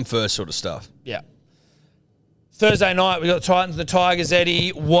 Come first sort of stuff. Yeah. Thursday night, we got the Titans and the Tigers, Eddie.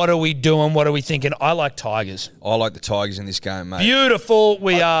 What are we doing? What are we thinking? I like Tigers. I like the Tigers in this game, mate. Beautiful.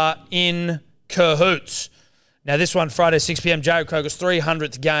 We are in cahoots. Now, this one, Friday, 6 p.m, Jared Croker's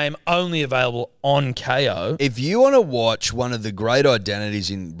 300th game, only available on KO. If you want to watch one of the great identities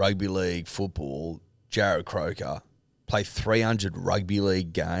in rugby league football, Jared Croker, play 300 rugby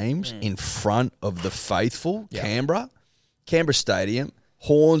league games in front of the faithful, Canberra Stadium,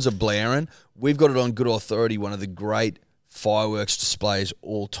 horns are blaring. We've got it on good authority, one of the great fireworks displays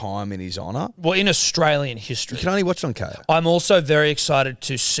all time in his honour. Well, in Australian history. You can only watch it on KO. I'm also very excited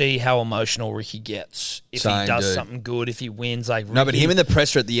to see how emotional Ricky gets. If Same, he does dude. something good, if he wins. Like No, but Ricky- him in the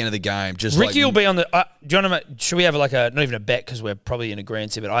presser at the end of the game, just Ricky like, will be on the... do you want to... Should we have like not even a bet because we're probably in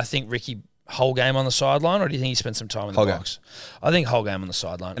agreement here, but I think Ricky whole game on the sideline, or do you think he spent some time in the box? I think whole game on the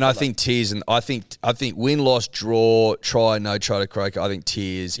sideline. And I think Tears, and I think win, loss, draw, try, no try to Croker. I think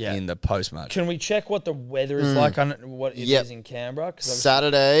Tears in the post match. Can we check what the weather is like on what it is in Canberra? 'Cause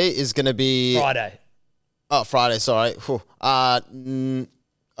Saturday is going to be... Friday. Oh, Friday, sorry.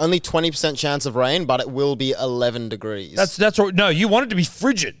 Only 20% chance of rain, but it will be 11 degrees. That's right. No, you want it to be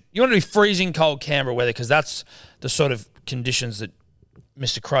frigid. You want it to be freezing cold Canberra weather because that's the sort of conditions that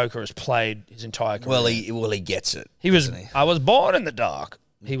Mr. Croker has played his entire career. Well, he gets it. I was born in the dark.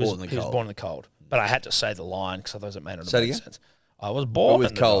 He was Born in the cold. born in the cold. But I had to say the line because otherwise it may not Say it have made again? sense. I was born with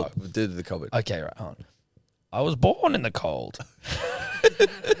in the cold. dark. Due to the COVID. Okay, right. Hold on. I was born in the cold.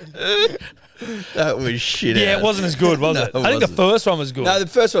 That was shit. Yeah, it wasn't as good, was No, it? it I think the wasn't. first one was good. No, the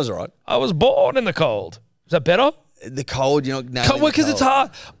first one's all right. I was born in the cold. Is that better? The cold, you know, Because it's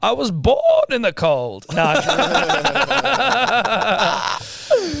hard. I was born in the cold. No.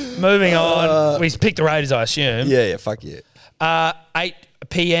 Moving on. We picked the Raiders, I assume. Yeah, fuck yeah. 8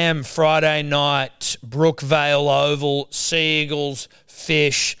 p.m. Friday night, Brookvale Oval, Seagulls,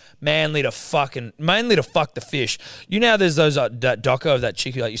 Fish, mainly to fuck the fish. You know there's those that doco of that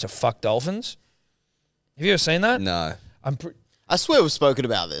chick who used to fuck dolphins? Have you ever seen that? No. I swear we've spoken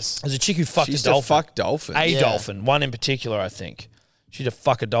about this. There's a chick who fucked She a used to dolphin. fuck dolphins. A Yeah. dolphin, one in particular, I think. She used to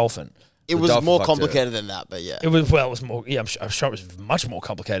fuck a dolphin. It The was dolphin more fucked her. complicated than that, but yeah. It was more. Yeah, I'm sure it was much more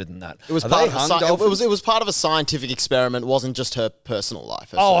complicated than that. It was Are part they of a hung it dolphins? was part of a scientific experiment. It wasn't just her personal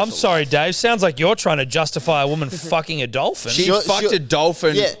life. her Oh, I'm social sorry, life. Dave. Sounds like you're trying to justify a woman fucking a dolphin. She She- fucked she- a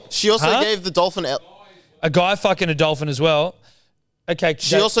dolphin. Yeah, she also Huh? gave the dolphin. A guy fucking a dolphin as well. Okay.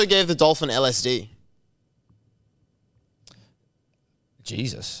 She also gave the dolphin LSD.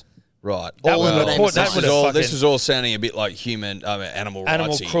 Jesus. Right. That All in the name of sausage. This is all sounding a bit like animal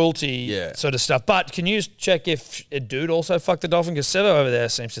Animal cruelty sort of stuff. But can you check if a dude also fucked a dolphin? Because Sebo over there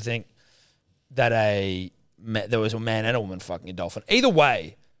seems to think that there was a man and a woman fucking a dolphin. Either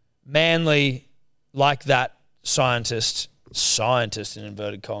way, Manly, like that scientist in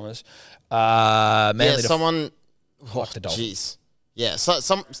inverted commas, Manly someone fucked the dolphin. Jeez.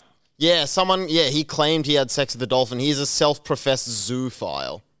 Yeah, someone he claimed he had sex with the dolphin. He's a self-professed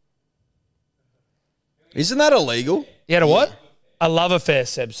zoophile. Isn't that illegal? You had a what? A love affair,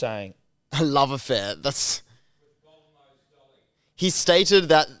 Seb's saying. A love affair. He stated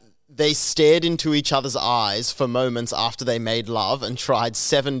that they stared into each other's eyes for moments after they made love and tried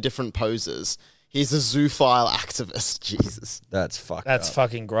 7 different poses. He's a zoophile activist. Jesus. That's fucked That's up.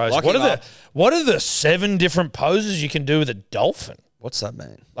 fucking gross. Lock What him are up. what are the 7 different poses you can do with a dolphin? What's that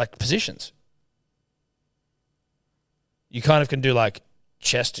mean? Like positions. You kind of can do like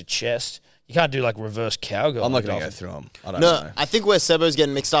chest to chest. You can't do like reverse cowgirl. I'm not with a going to go dolphin. through them. I don't No, know. I think where Sebo's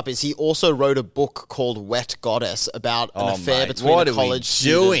getting mixed up is he also wrote a book called Wet Goddess about an affair mate, between what a are we college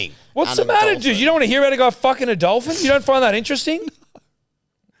student doing? What's and the a matter, dolphin. dude? You don't want to hear about a guy fucking a dolphin? You don't find that interesting?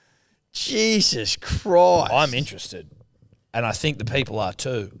 Jesus Christ. I'm interested. And I think the people are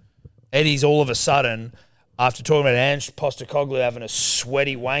too. Eddie's all of a sudden, after talking about Ange Postecoglou having a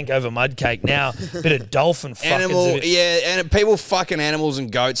sweaty wank over mudcake, now a bit of dolphin fucking. And people fucking animals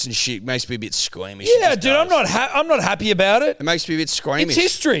and goats and shit makes me a bit squeamish. Yeah, dude, I'm not happy about it. It makes me a bit squeamish. It's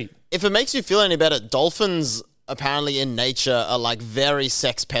history. If it makes you feel any better, dolphins apparently in nature are like very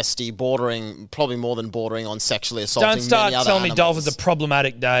sex pesty, probably more than bordering on sexually assaulting Don't start many other telling me animals. dolphins are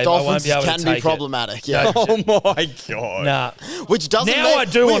problematic, Dave. I won't Dolphins be able can to be take problematic, it. yeah. Oh my God. Nah. Which doesn't Now I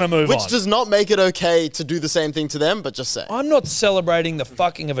do wanna move Which on. does not make it okay to do the same thing to them, but just say. I'm not celebrating the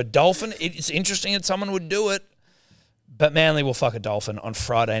fucking of a dolphin. It's interesting that someone would do it. But Manly will fuck a dolphin on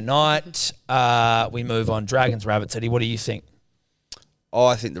Friday night. We move on. Dragons, Rabbits. Eddie, what do you think? Oh,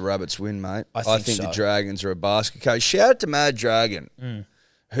 I think the Rabbits win, mate. I think the so. Dragons are a basket case. Shout out to Mad Dragon,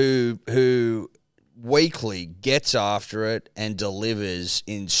 who weekly gets after it and delivers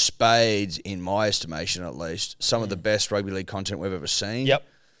in spades, in my estimation at least, some of the best rugby league content we've ever seen. Yep.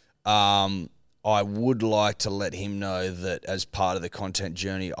 I would like to let him know that as part of the content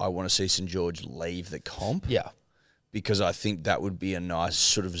journey, I want to see St. George leave the comp. Yeah. Because I think that would be a nice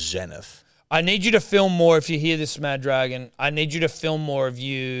sort of zenith. I need you to film more if you hear this, Mad Dragon. I need you to film more of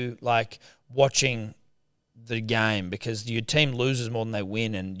you, like, watching the game because your team loses more than they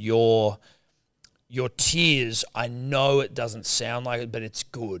win and your tears, I know it doesn't sound like it, but it's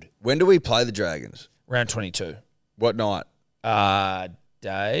good. When do we play the Dragons? Round 22. What night?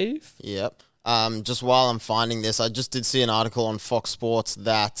 Dave? Yep. Just while I'm finding this, I just did see an article on Fox Sports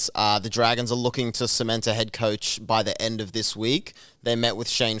that the Dragons are looking to cement a head coach by the end of this week. They met with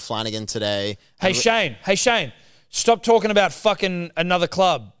Shane Flanagan today. Hey, Shane, stop talking about fucking another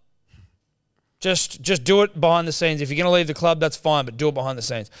club. Just do it behind the scenes. If you're going to leave the club, that's fine, but do it behind the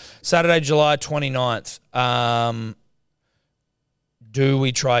scenes. Saturday, July 29th. Do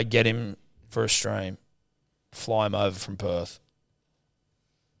we try get him for a stream? Fly him over from Perth.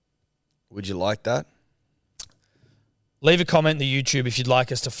 Would you like that? Leave a comment in the YouTube if you'd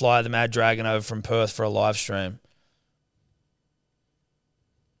like us to fly the Mad Dragon over from Perth for a live stream.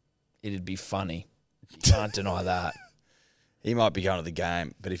 It'd be funny. Can't deny that. He might be going to the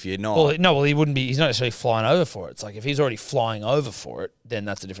game, but if you're not... Well, he wouldn't be. He's not necessarily flying over for it. It's like if he's already flying over for it, then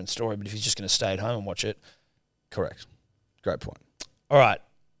that's a different story. But if he's just going to stay at home and watch it. Correct. Great point. All right.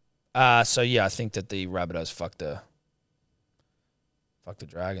 So, yeah, I think that the Rabbitohs fucked the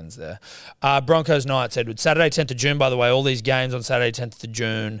Dragons there. Broncos Knights, Edward. Saturday, 10th of June, by the way. All these games on Saturday, 10th of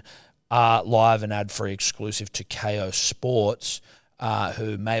June are live and ad-free exclusive to KO Sports,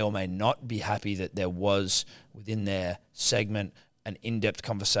 who may or may not be happy that there was, within their segment, an in-depth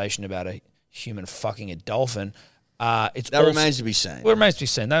conversation about a human fucking a dolphin. Remains to be seen. Well, it remains to be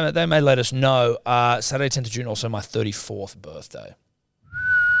seen. They may let us know. Saturday, 10th of June, also my 34th birthday.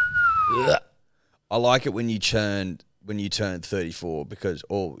 I like it when you turn 34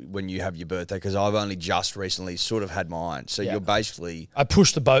 or when you have your birthday, because I've only just recently sort of had mine. So you're basically... I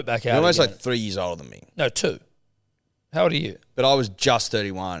pushed the boat back out. You're almost again. like 3 years older than me. No, 2. How old are you? But I was just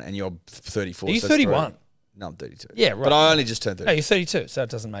 31 and you're 34. Are you so that's 31? 3. No, I'm 32. Yeah, right. But I only just turned 30. No, you're 32, so that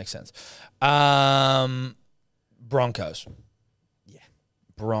doesn't make sense. Broncos. Yeah.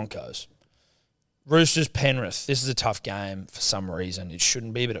 Broncos. Roosters, Penrith. This is a tough game for some reason. It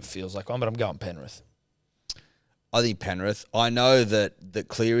shouldn't be, but it feels like one, but I'm going Penrith. I think Penrith. I know that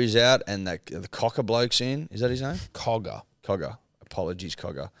Cleary's out and that the Cocker bloke's in. Is that his name? Cogger. Apologies,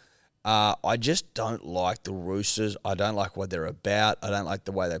 Cogger. I just don't like the Roosters. I don't like what they're about. I don't like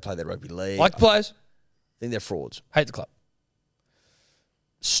the way they play their rugby league. Like the players? I think they're frauds. Hate the club.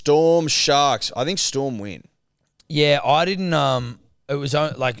 Storm, Sharks. I think Storm win. Yeah, I didn't. It was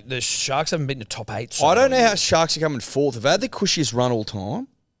like the Sharks haven't been to top 8. So I don't know how Sharks are coming fourth. Have they had the cushiest run all time?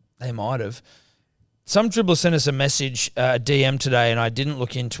 They might have. Some dribbler sent us a message, a DM today, and I didn't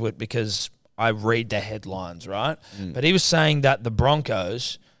look into it because I read the headlines, right? But he was saying that the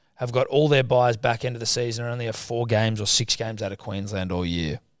Broncos have got all their buys back end of the season and only have 4 games or 6 games out of Queensland all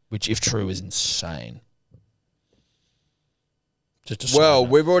year, which, if true, is insane. Well,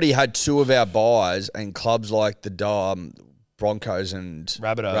 we've already had 2 of our buys, and clubs like the Broncos and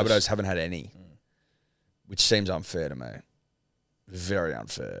Rabbitohs haven't had any, which seems unfair to me. Very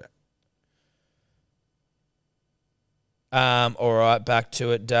unfair. All right, back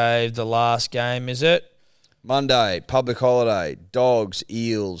to it, Dave. The last game, is it? Monday, public holiday, Dogs,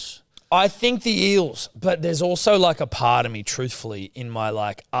 Eels. I think the Eels, but there's also like a part of me, truthfully, in my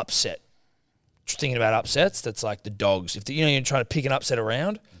like upset. Just thinking about upsets, that's like the Dogs. If you're trying to pick an upset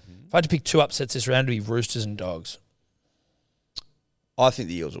around, if I had to pick 2 upsets this round, it'd be Roosters and Dogs. I think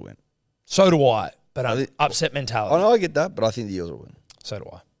the Eels will win. So do I, but upset mentality. I know I get that, but I think the Eels will win. So do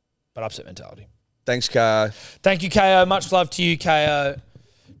I, but upset mentality. Thanks, KO. Thank you, KO. Much love to you, KO.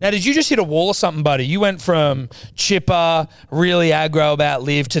 Now, did you just hit a wall or something, buddy? You went from chipper, really aggro about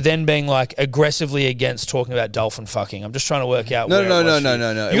Liv, to then being like aggressively against talking about dolphin fucking. I'm just trying to work out. No.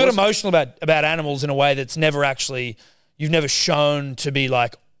 You got emotional about animals in a way that's never actually, you've never shown to be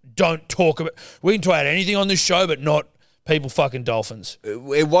like, don't talk about. We can talk about anything on this show, but not people fucking dolphins.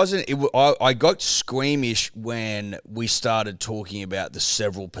 It wasn't. I got squeamish when we started talking about the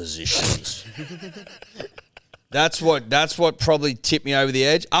several positions. That's what probably tipped me over the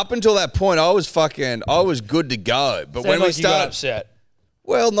edge. Up until that point, I was good to go. But when we started, upset.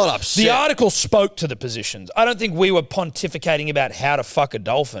 Well, not upset. The article spoke to the positions. I don't think we were pontificating about how to fuck a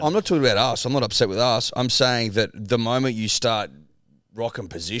dolphin. I'm not talking about us. I'm not upset with us. I'm saying that the moment you start rocking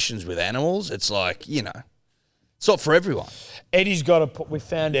positions with animals, it's like, it's not for everyone. Eddie's got to we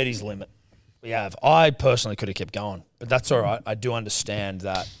found Eddie's limit. We have. I personally could have kept going, but that's all right. I do understand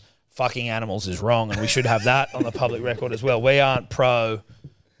that fucking animals is wrong, and we should have that on the public record as well. We aren't pro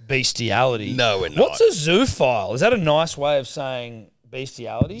bestiality. No, we're not. What's a zoophile? Is that a nice way of saying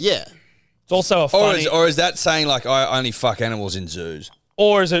bestiality? Yeah. It's also a funny... Or is that saying, like, I only fuck animals in zoos?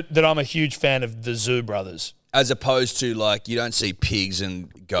 Or is it that I'm a huge fan of the Zoo Brothers? As opposed to, like, you don't see pigs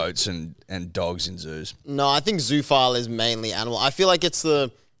and goats and dogs in zoos. No, I think zoophile is mainly animal. I feel like it's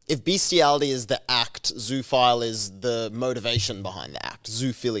if bestiality is the act, zoophile is the motivation behind the act.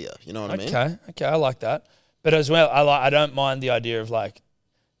 Zoophilia, you know what I mean? Okay, I like that. But as well, I don't mind the idea of like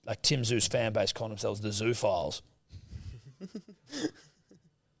Tim Zoo's fan base calling themselves the Zoophiles.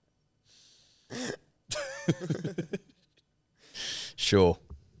 Sure.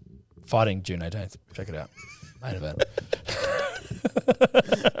 Fighting June 18th. Check it out. Main event.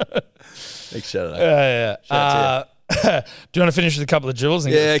 Big shout out. Yeah. Do you want to finish with a couple of dribbles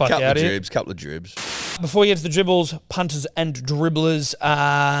and get the fuck out of here? Couple of dribs. Before we get to the dribbles, punters and dribblers,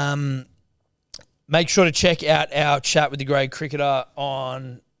 make sure to check out our chat with the grade cricketer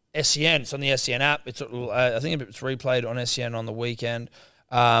on SEN. It's on the SEN app. I think it's replayed on SEN on the weekend.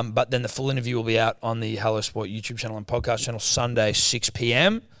 But then the full interview will be out on the Hello Sport YouTube channel and podcast channel Sunday, 6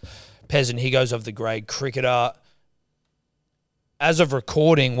 p.m. Pez and Higos of the grade cricketer. As of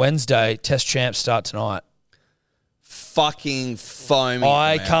recording Wednesday, Test champs start tonight. Fucking foaming.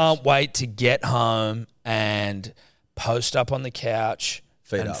 I can't wait to get home and post up on the couch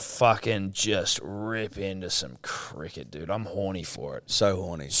Feet and up. fucking just rip into some cricket, dude. I'm horny for it. So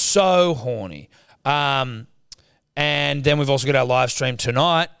horny. So horny. And then we've also got our live stream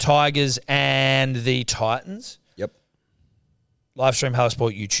tonight, Tigers and the Titans. Yep. Live stream Hello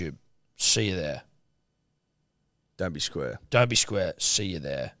Sport YouTube. See you there. Don't be square. Don't be square. See you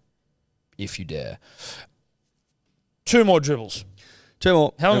there. If you dare. 2 more dribbles. 2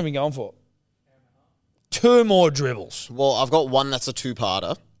 more. How long have we been going for? 2 more dribbles. Well, I've got one that's a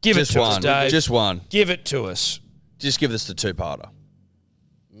 2-parter. Give Just it to one. us, Dave. Just one. Give it to us. Just give us the 2-parter.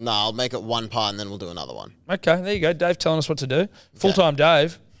 No, I'll make it 1 part and then we'll do another one. Okay, there you go. Dave telling us what to do. Full-time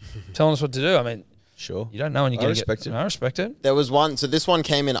Dave telling us what to do. I mean, sure. You don't know when you're going to respect it. I respect it. There was one, so this one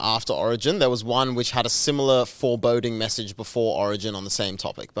came in after Origin. There was one which had a similar foreboding message before Origin on the same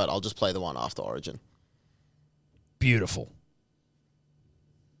topic, but I'll just play the one after Origin. Beautiful.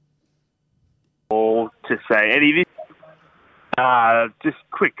 Call to say, Eddie, this just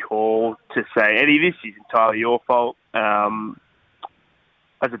quick call to say, Eddie, this is entirely your fault.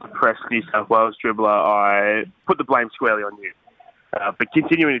 As a depressed New South Wales dribbler, I put the blame squarely on you. But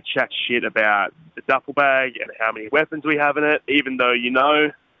continuing to chat shit about the duffel bag and how many weapons we have in it, even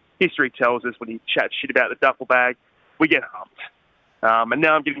though, history tells us when you chat shit about the duffel bag, we get humped. And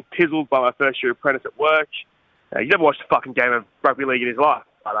now I'm getting pizzled by my first year apprentice at work. He's never watched a fucking game of rugby league in his life.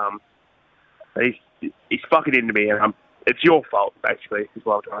 But he's fucking into me, and it's your fault, basically, is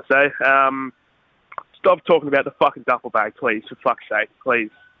what I'm trying to say. Stop talking about the fucking duffel bag, please, for fuck's sake, please.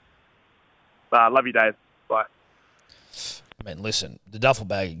 Love you, Dave. Bye. I mean, listen, the duffel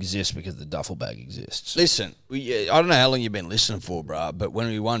bag exists because the duffel bag exists. Listen, I don't know how long you've been listening for, bruh, but when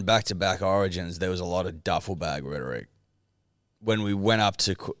we won back-to-back Origins, there was a lot of duffel bag rhetoric. When we went up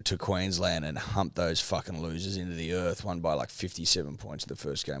to Queensland and humped those fucking losers into the earth, won by like 57 points in the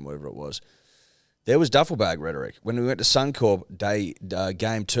first game, whatever it was, there was duffel bag rhetoric. When we went to Suncorp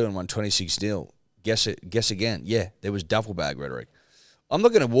game 2 and won 26-0, guess again, yeah, there was duffel bag rhetoric. I'm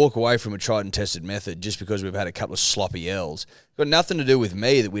not going to walk away from a tried and tested method just because we've had a couple of sloppy L's. It's got nothing to do with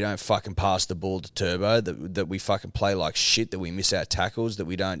me that we don't fucking pass the ball to Turbo, that we fucking play like shit, that we miss our tackles, that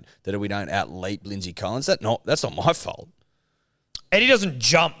we don't out-leap Lindsay Collins. That's not my fault. And he doesn't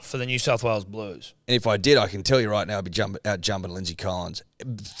jump for the New South Wales Blues. And if I did, I can tell you right now, I'd be jumping Lindsay Collins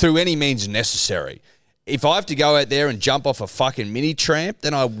through any means necessary. If I have to go out there and jump off a fucking mini tramp,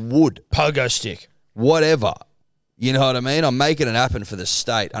 then I would. Pogo stick. Whatever. You know what I mean? I'm making it happen for the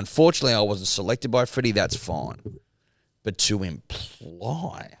state. Unfortunately, I wasn't selected by Freddie. That's fine. But to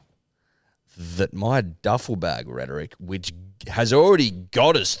imply that my duffel bag rhetoric, which has already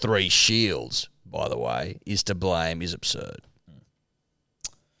got us 3 shields, by the way, is to blame is absurd.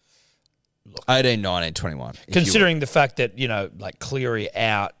 18, 19, 21. Considering the fact that, like Cleary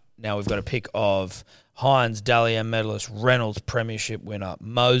out, now we've got a pick of Hines, Dally M medalist, Reynolds premiership winner,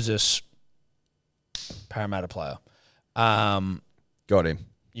 Moses, Parramatta player. Got him.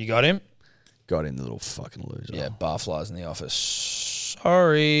 You got him? Got him, the little fucking loser. Yeah, barflies in the office.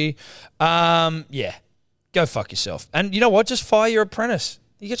 Sorry. Yeah, go fuck yourself. And you know what? Just fire your apprentice.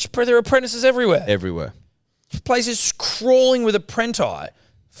 There are apprentices everywhere. Everywhere. This place is crawling with apprenti.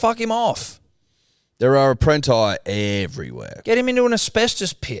 Fuck him off. There are apprenti everywhere. Get him into an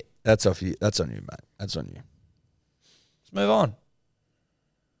asbestos pit. That's off you. That's on you, mate. That's on you. Let's move on.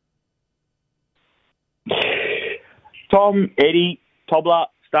 Tom, Eddie, Tobler,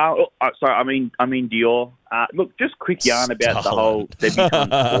 Star. I mean Dior. Look, just quick yarn about the whole debutant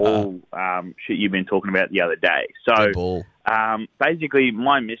ball shit you've been talking about the other day. So, basically,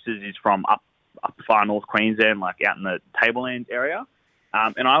 my missus is from up far north Queensland, like out in the Tablelands area.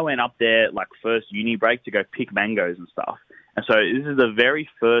 And I went up there like first uni break to go pick mangoes and stuff. And so this is the very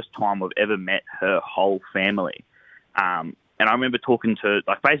first time I've ever met her whole family. And I remember talking to,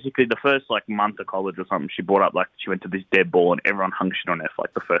 like, basically the first, like, month of college or something, she brought up, like, she went to this dead ball and everyone hung shit on her for,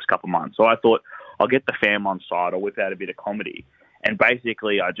 like, the first couple of months. So I thought, I'll get the fam on side, I'll whip out a bit of comedy. And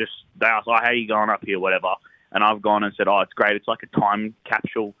basically they asked, how are you going up here, whatever. And I've gone and said, it's great. It's like a time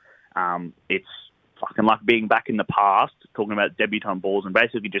capsule. It's fucking like being back in the past, talking about debutante balls, and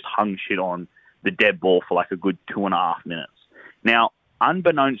basically just hung shit on the dead ball for like a good 2.5 minutes. Now,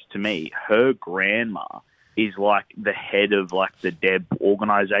 unbeknownst to me, her grandma is like the head of like the Deb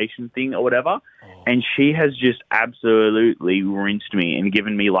organisation thing or whatever. And she has just absolutely rinsed me and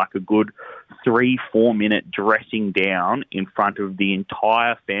given me like a good 3-4 minute dressing down in front of the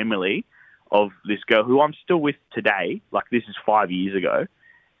entire family of this girl who I'm still with today. Like, this is 5 years ago.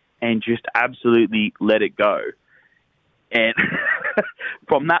 And just absolutely let it go. And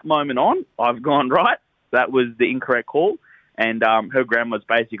from that moment on, I've gone, right, that was the incorrect call. And her grandma's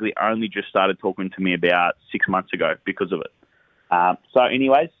basically only just started talking to me about 6 months ago because of it. So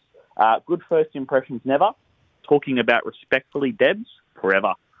anyways, good first impressions never. Talking about respectfully Debs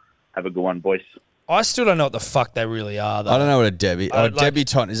forever. Have a good one, boys. I still don't know what the fuck they really are, though. I don't know what a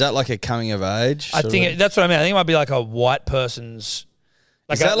debutante. Is that like a coming of age? I think that's what I mean. I think it might be like a white person's...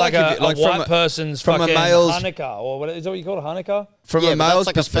 Like a white person's from fucking a male's, Hanukkah, or what is that what you call it, Hanukkah? From a male's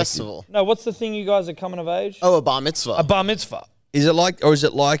like perspective. A festival. No, what's the thing you guys are coming of age? Oh, a bar mitzvah. A bar mitzvah. Is it like...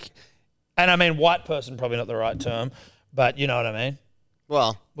 And I mean, white person, probably not the right term, but you know what I mean?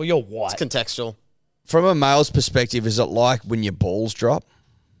 Well, you're white. It's contextual. From a male's perspective, is it like when your balls drop?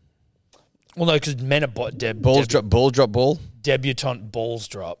 Well, no, because men are balls drop ball? Debutante balls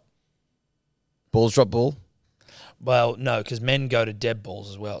drop. Balls drop ball? Well, no, because men go to deb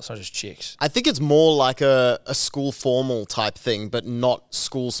balls as well. It's not just chicks. I think it's more like a school formal type thing, but not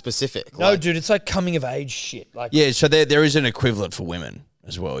school specific. No, dude, it's like coming of age shit. Like, yeah, so there is an equivalent for women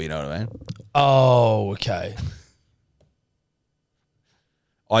as well, you know what I mean? Oh, okay.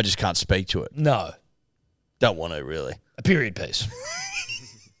 I just can't speak to it. No. Don't want to, really. A period piece.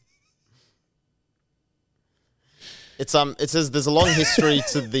 It says there's a long history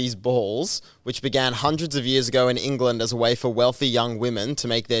to these balls, which began hundreds of years ago in England as a way for wealthy young women to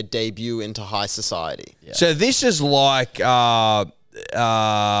make their debut into high society. Yeah. So this is like Bridgerton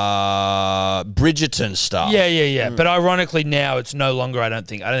stuff. Yeah. But ironically now it's no longer, I don't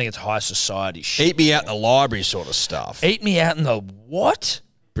think it's high society shit. Eat me out in the library sort of stuff. Eat me out in the what?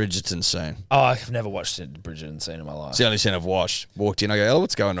 Bridgerton scene. Oh, I've never watched a Bridgerton scene in my life. It's the only scene I've watched. Walked in, I go, oh,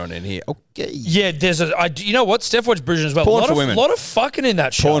 what's going on in here? Okay. Yeah, you know what? Steph watched Bridgerton as well. Porn for women. A lot of fucking in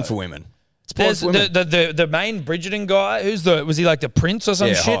that show. Porn for women. It's porn for women. The main Bridgerton guy, was he like the prince or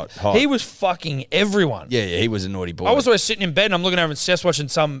some shit? Hot. He was fucking everyone. Yeah, he was a naughty boy. I was always sitting in bed and I'm looking over and Steph's watching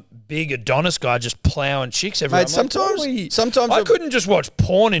some big Adonis guy just plowing chicks everywhere. Mate, sometimes I couldn't just watch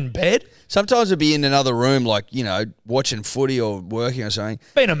porn in bed. Sometimes I'd be in another room, like, watching footy or working or something.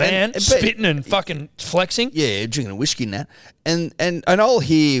 Being a man, spitting and fucking flexing. Yeah, drinking a whiskey and that. And I'll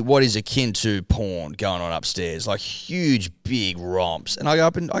hear what is akin to porn going on upstairs, like huge, big romps. And I go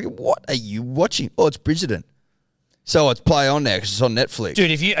up and I go, what are you watching? Oh, it's Bridgerton. So it's play on now because it's on Netflix.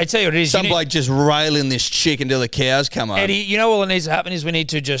 Dude, I tell you what it is. Some bloke just railing this chick until the cows come home. Eddie, you know what needs to happen is we need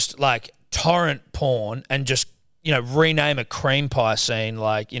to just, like, torrent porn and just, rename a cream pie scene,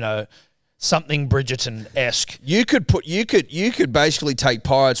 like, something Bridgerton-esque. You could basically take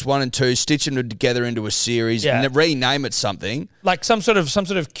Pirates 1 and 2, stitch them together into a series, and rename it something like some sort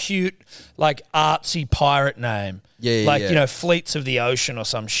of cute, like artsy pirate name. Yeah. Fleets of the Ocean or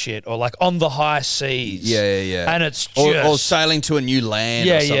some shit, or like On the High Seas. Yeah. And it's just or Sailing to a New Land.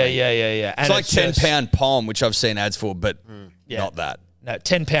 Yeah. Or something. Yeah. It's like £10 Palm, which I've seen ads for, but not that. No,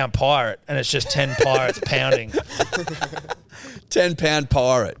 £10 pirate, and it's just 10 pirates pounding. £10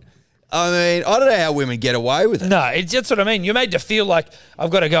 pirate. I mean, I don't know how women get away with it. No, that's what I mean. You're made to feel like I've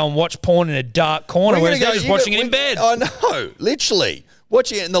got to go and watch porn in a dark corner, whereas they're just watching it in bed. I know, literally.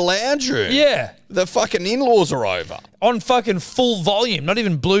 Watching it in the lounge room. Yeah. The fucking in-laws are over. On fucking full volume, not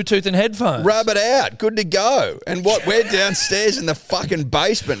even Bluetooth and headphones. Rub it out. Good to go. And we're downstairs in the fucking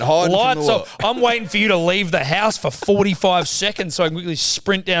basement hiding Lights from the off. I'm waiting for you to leave the house for 45 seconds so I can quickly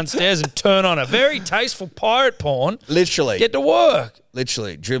sprint downstairs and turn on a very tasteful pirate porn. Literally. Get to work.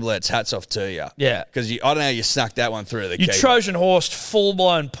 Literally. Driblets, hats off to you. Yeah. Because I don't know how you snuck that one through the key. You Trojan horsed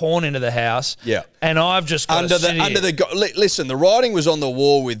full-blown porn into the house. Yeah. And I've just got listen, the writing was on the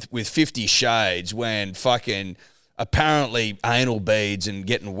wall with 50 Shades when fucking apparently anal beads and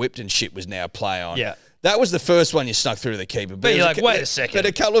getting whipped and shit was now play on. Yeah. That was the first one you snuck through the keeper. But you're like, wait a second. But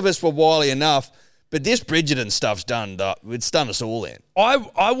a couple of us were wily enough. But this Bridgerton stuff's it's done us all in.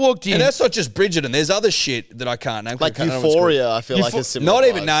 I walked in. And that's not just Bridgerton. There's other shit that I can't name. Like Euphoria, I feel like is similar. Not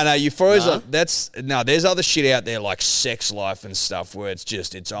even, no, Euphoria's No? there's other shit out there like Sex Life and stuff where it's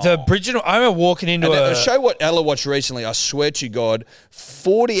on. The Bridgerton, I remember walking into a show what Ella watched recently, I swear to God,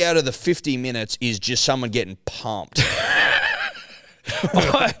 40 out of the 50 minutes is just someone getting pumped.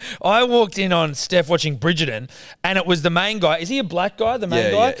 I walked in on Steph watching Bridgerton, and it was the main guy. Is he a black guy? The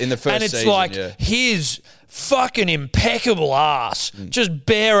main guy? Yeah, in the first and it's season, like his fucking impeccable ass, just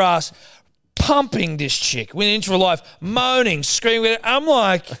bare ass, pumping this chick with an inch of her life, moaning, screaming. I'm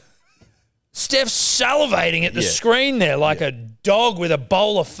like, Steph's salivating at the screen there like a dog with a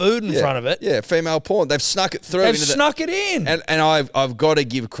bowl of food in front of it. Yeah, female porn. They've snuck it through. They've snuck it in. And I've got to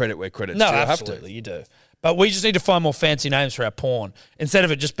give credit where credit's due. Absolutely, you do. But we just need to find more fancy names for our porn instead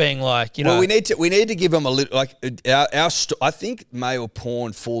of it just being like, Well, we need to give them a little like I think male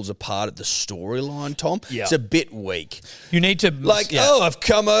porn falls apart at the storyline. Tom, it's a bit weak. You need to I've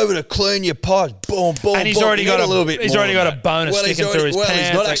come over to clean your pies. Boom, boom. And he's already got a little bit. He's already got a bonus sticking through his pants.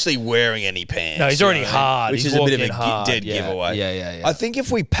 He's not actually wearing any pants. No, he's already hard, which is a bit of a dead giveaway. Yeah. I think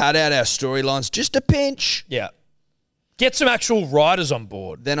if we pad out our storylines just a pinch, get some actual writers on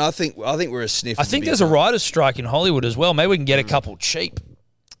board. Then I think we're a sniff. I think there's a writers' strike in Hollywood as well. Maybe we can get a couple cheap.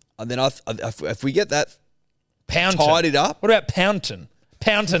 And then if we get that Poundton. tidied up. What about Poundton?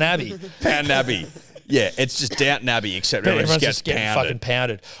 Poundton Abbey. Poundton Abbey. Yeah, it's just Downton Abbey, except everyone's just getting fucking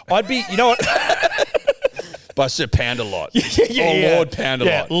pounded. I'd be, you know what? By Sir Pound-a-Lot. Lord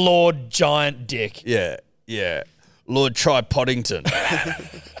Pound-a-Lot. Yeah, Lord Giant Dick. Yeah. Lord Try Poddington.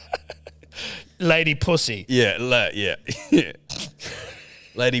 Lady Pussy. Yeah.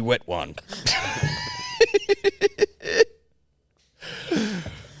 Lady Wet One.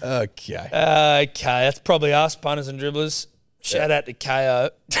 Okay, that's probably us, punters and dribblers. Shout out to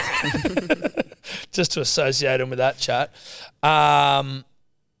KO. Just to associate him with that chat.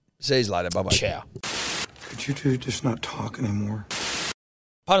 See you later. Bye-bye. Ciao. Could you two just not talk anymore?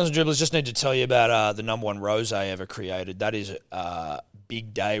 Punters and dribblers, just need to tell you about the number one rosé ever created. That is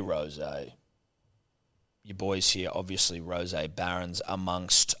Big Day Rosé. Your boys here, obviously, Rosé Barons,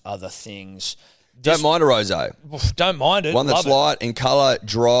 amongst other things. Don't mind a rosé. Don't mind it. One that's Love it. light in colour,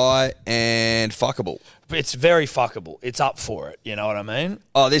 dry, and fuckable. It's very fuckable. It's up for it. You know what I mean?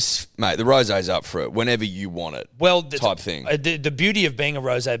 Oh, mate, the rosé's up for it whenever you want it. Well, type thing. The beauty of being a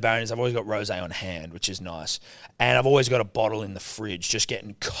rosé baron is I've always got rosé on hand, which is nice. And I've always got a bottle in the fridge, just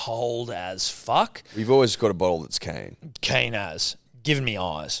getting cold as fuck. We've always got a bottle that's keen. Keen as. Giving me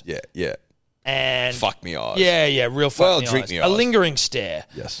eyes. Yeah. And fuck me eyes. Yeah, real fuck me drink eyes. me A eyes. lingering stare.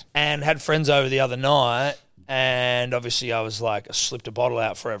 Yes. And had friends over the other night, and obviously I was like, I slipped a bottle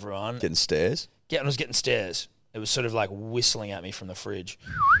out for everyone. Getting stares? I was getting stares. It was sort of like whistling at me from the fridge.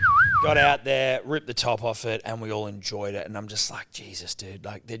 Got out there, ripped the top off it, and we all enjoyed it. And I'm just like, Jesus, dude.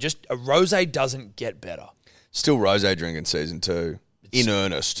 Like, a rosé doesn't get better. Still rosé drinking season 2. In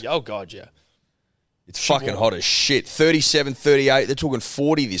earnest. Oh, God, yeah. It's fucking hot as shit. 37, 38. They're talking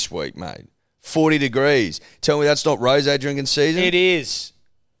 40 this week, mate. 40 degrees. Tell me that's not rosé drinking season? It is.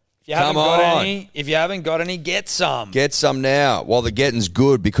 If you haven't got any, get some. Get some now while the getting's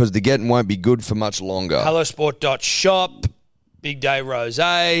good, because the getting won't be good for much longer. Hellosport.shop. Big Day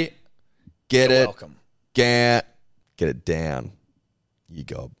Rosé. You're it. Welcome. Get it down. You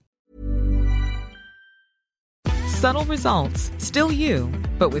gob. Subtle results, still you,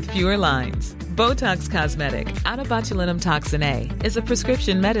 but with fewer lines. Botox Cosmetic, out of botulinum toxin A, is a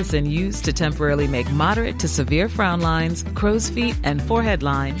prescription medicine used to temporarily make moderate to severe frown lines, crow's feet, and forehead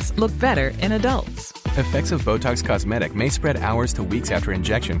lines look better in adults. Effects of Botox Cosmetic may spread hours to weeks after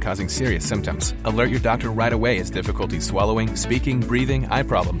injection, causing serious symptoms. Alert your doctor right away as difficulty swallowing, speaking, breathing, eye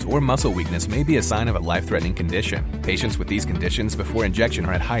problems, or muscle weakness may be a sign of a life-threatening condition. Patients with these conditions before injection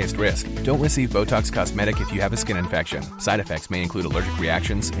are at highest risk. Don't receive Botox Cosmetic if you have a skin infection. Side effects may include allergic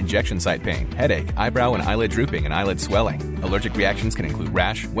reactions, injection site pain, headache, eyebrow and eyelid drooping, and eyelid swelling. Allergic reactions can include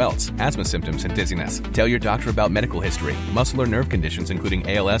rash, welts, asthma symptoms, and dizziness. Tell your doctor about medical history, muscle or nerve conditions including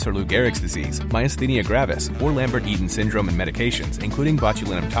ALS or Lou Gehrig's disease, myasthenia gravis, or Lambert-Eaton syndrome, and medications, including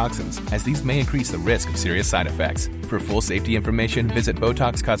botulinum toxins, as these may increase the risk of serious side effects. For full safety information, visit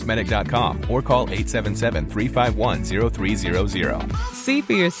BotoxCosmetic.com or call 877-351-0300. See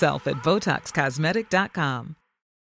for yourself at BotoxCosmetic.com.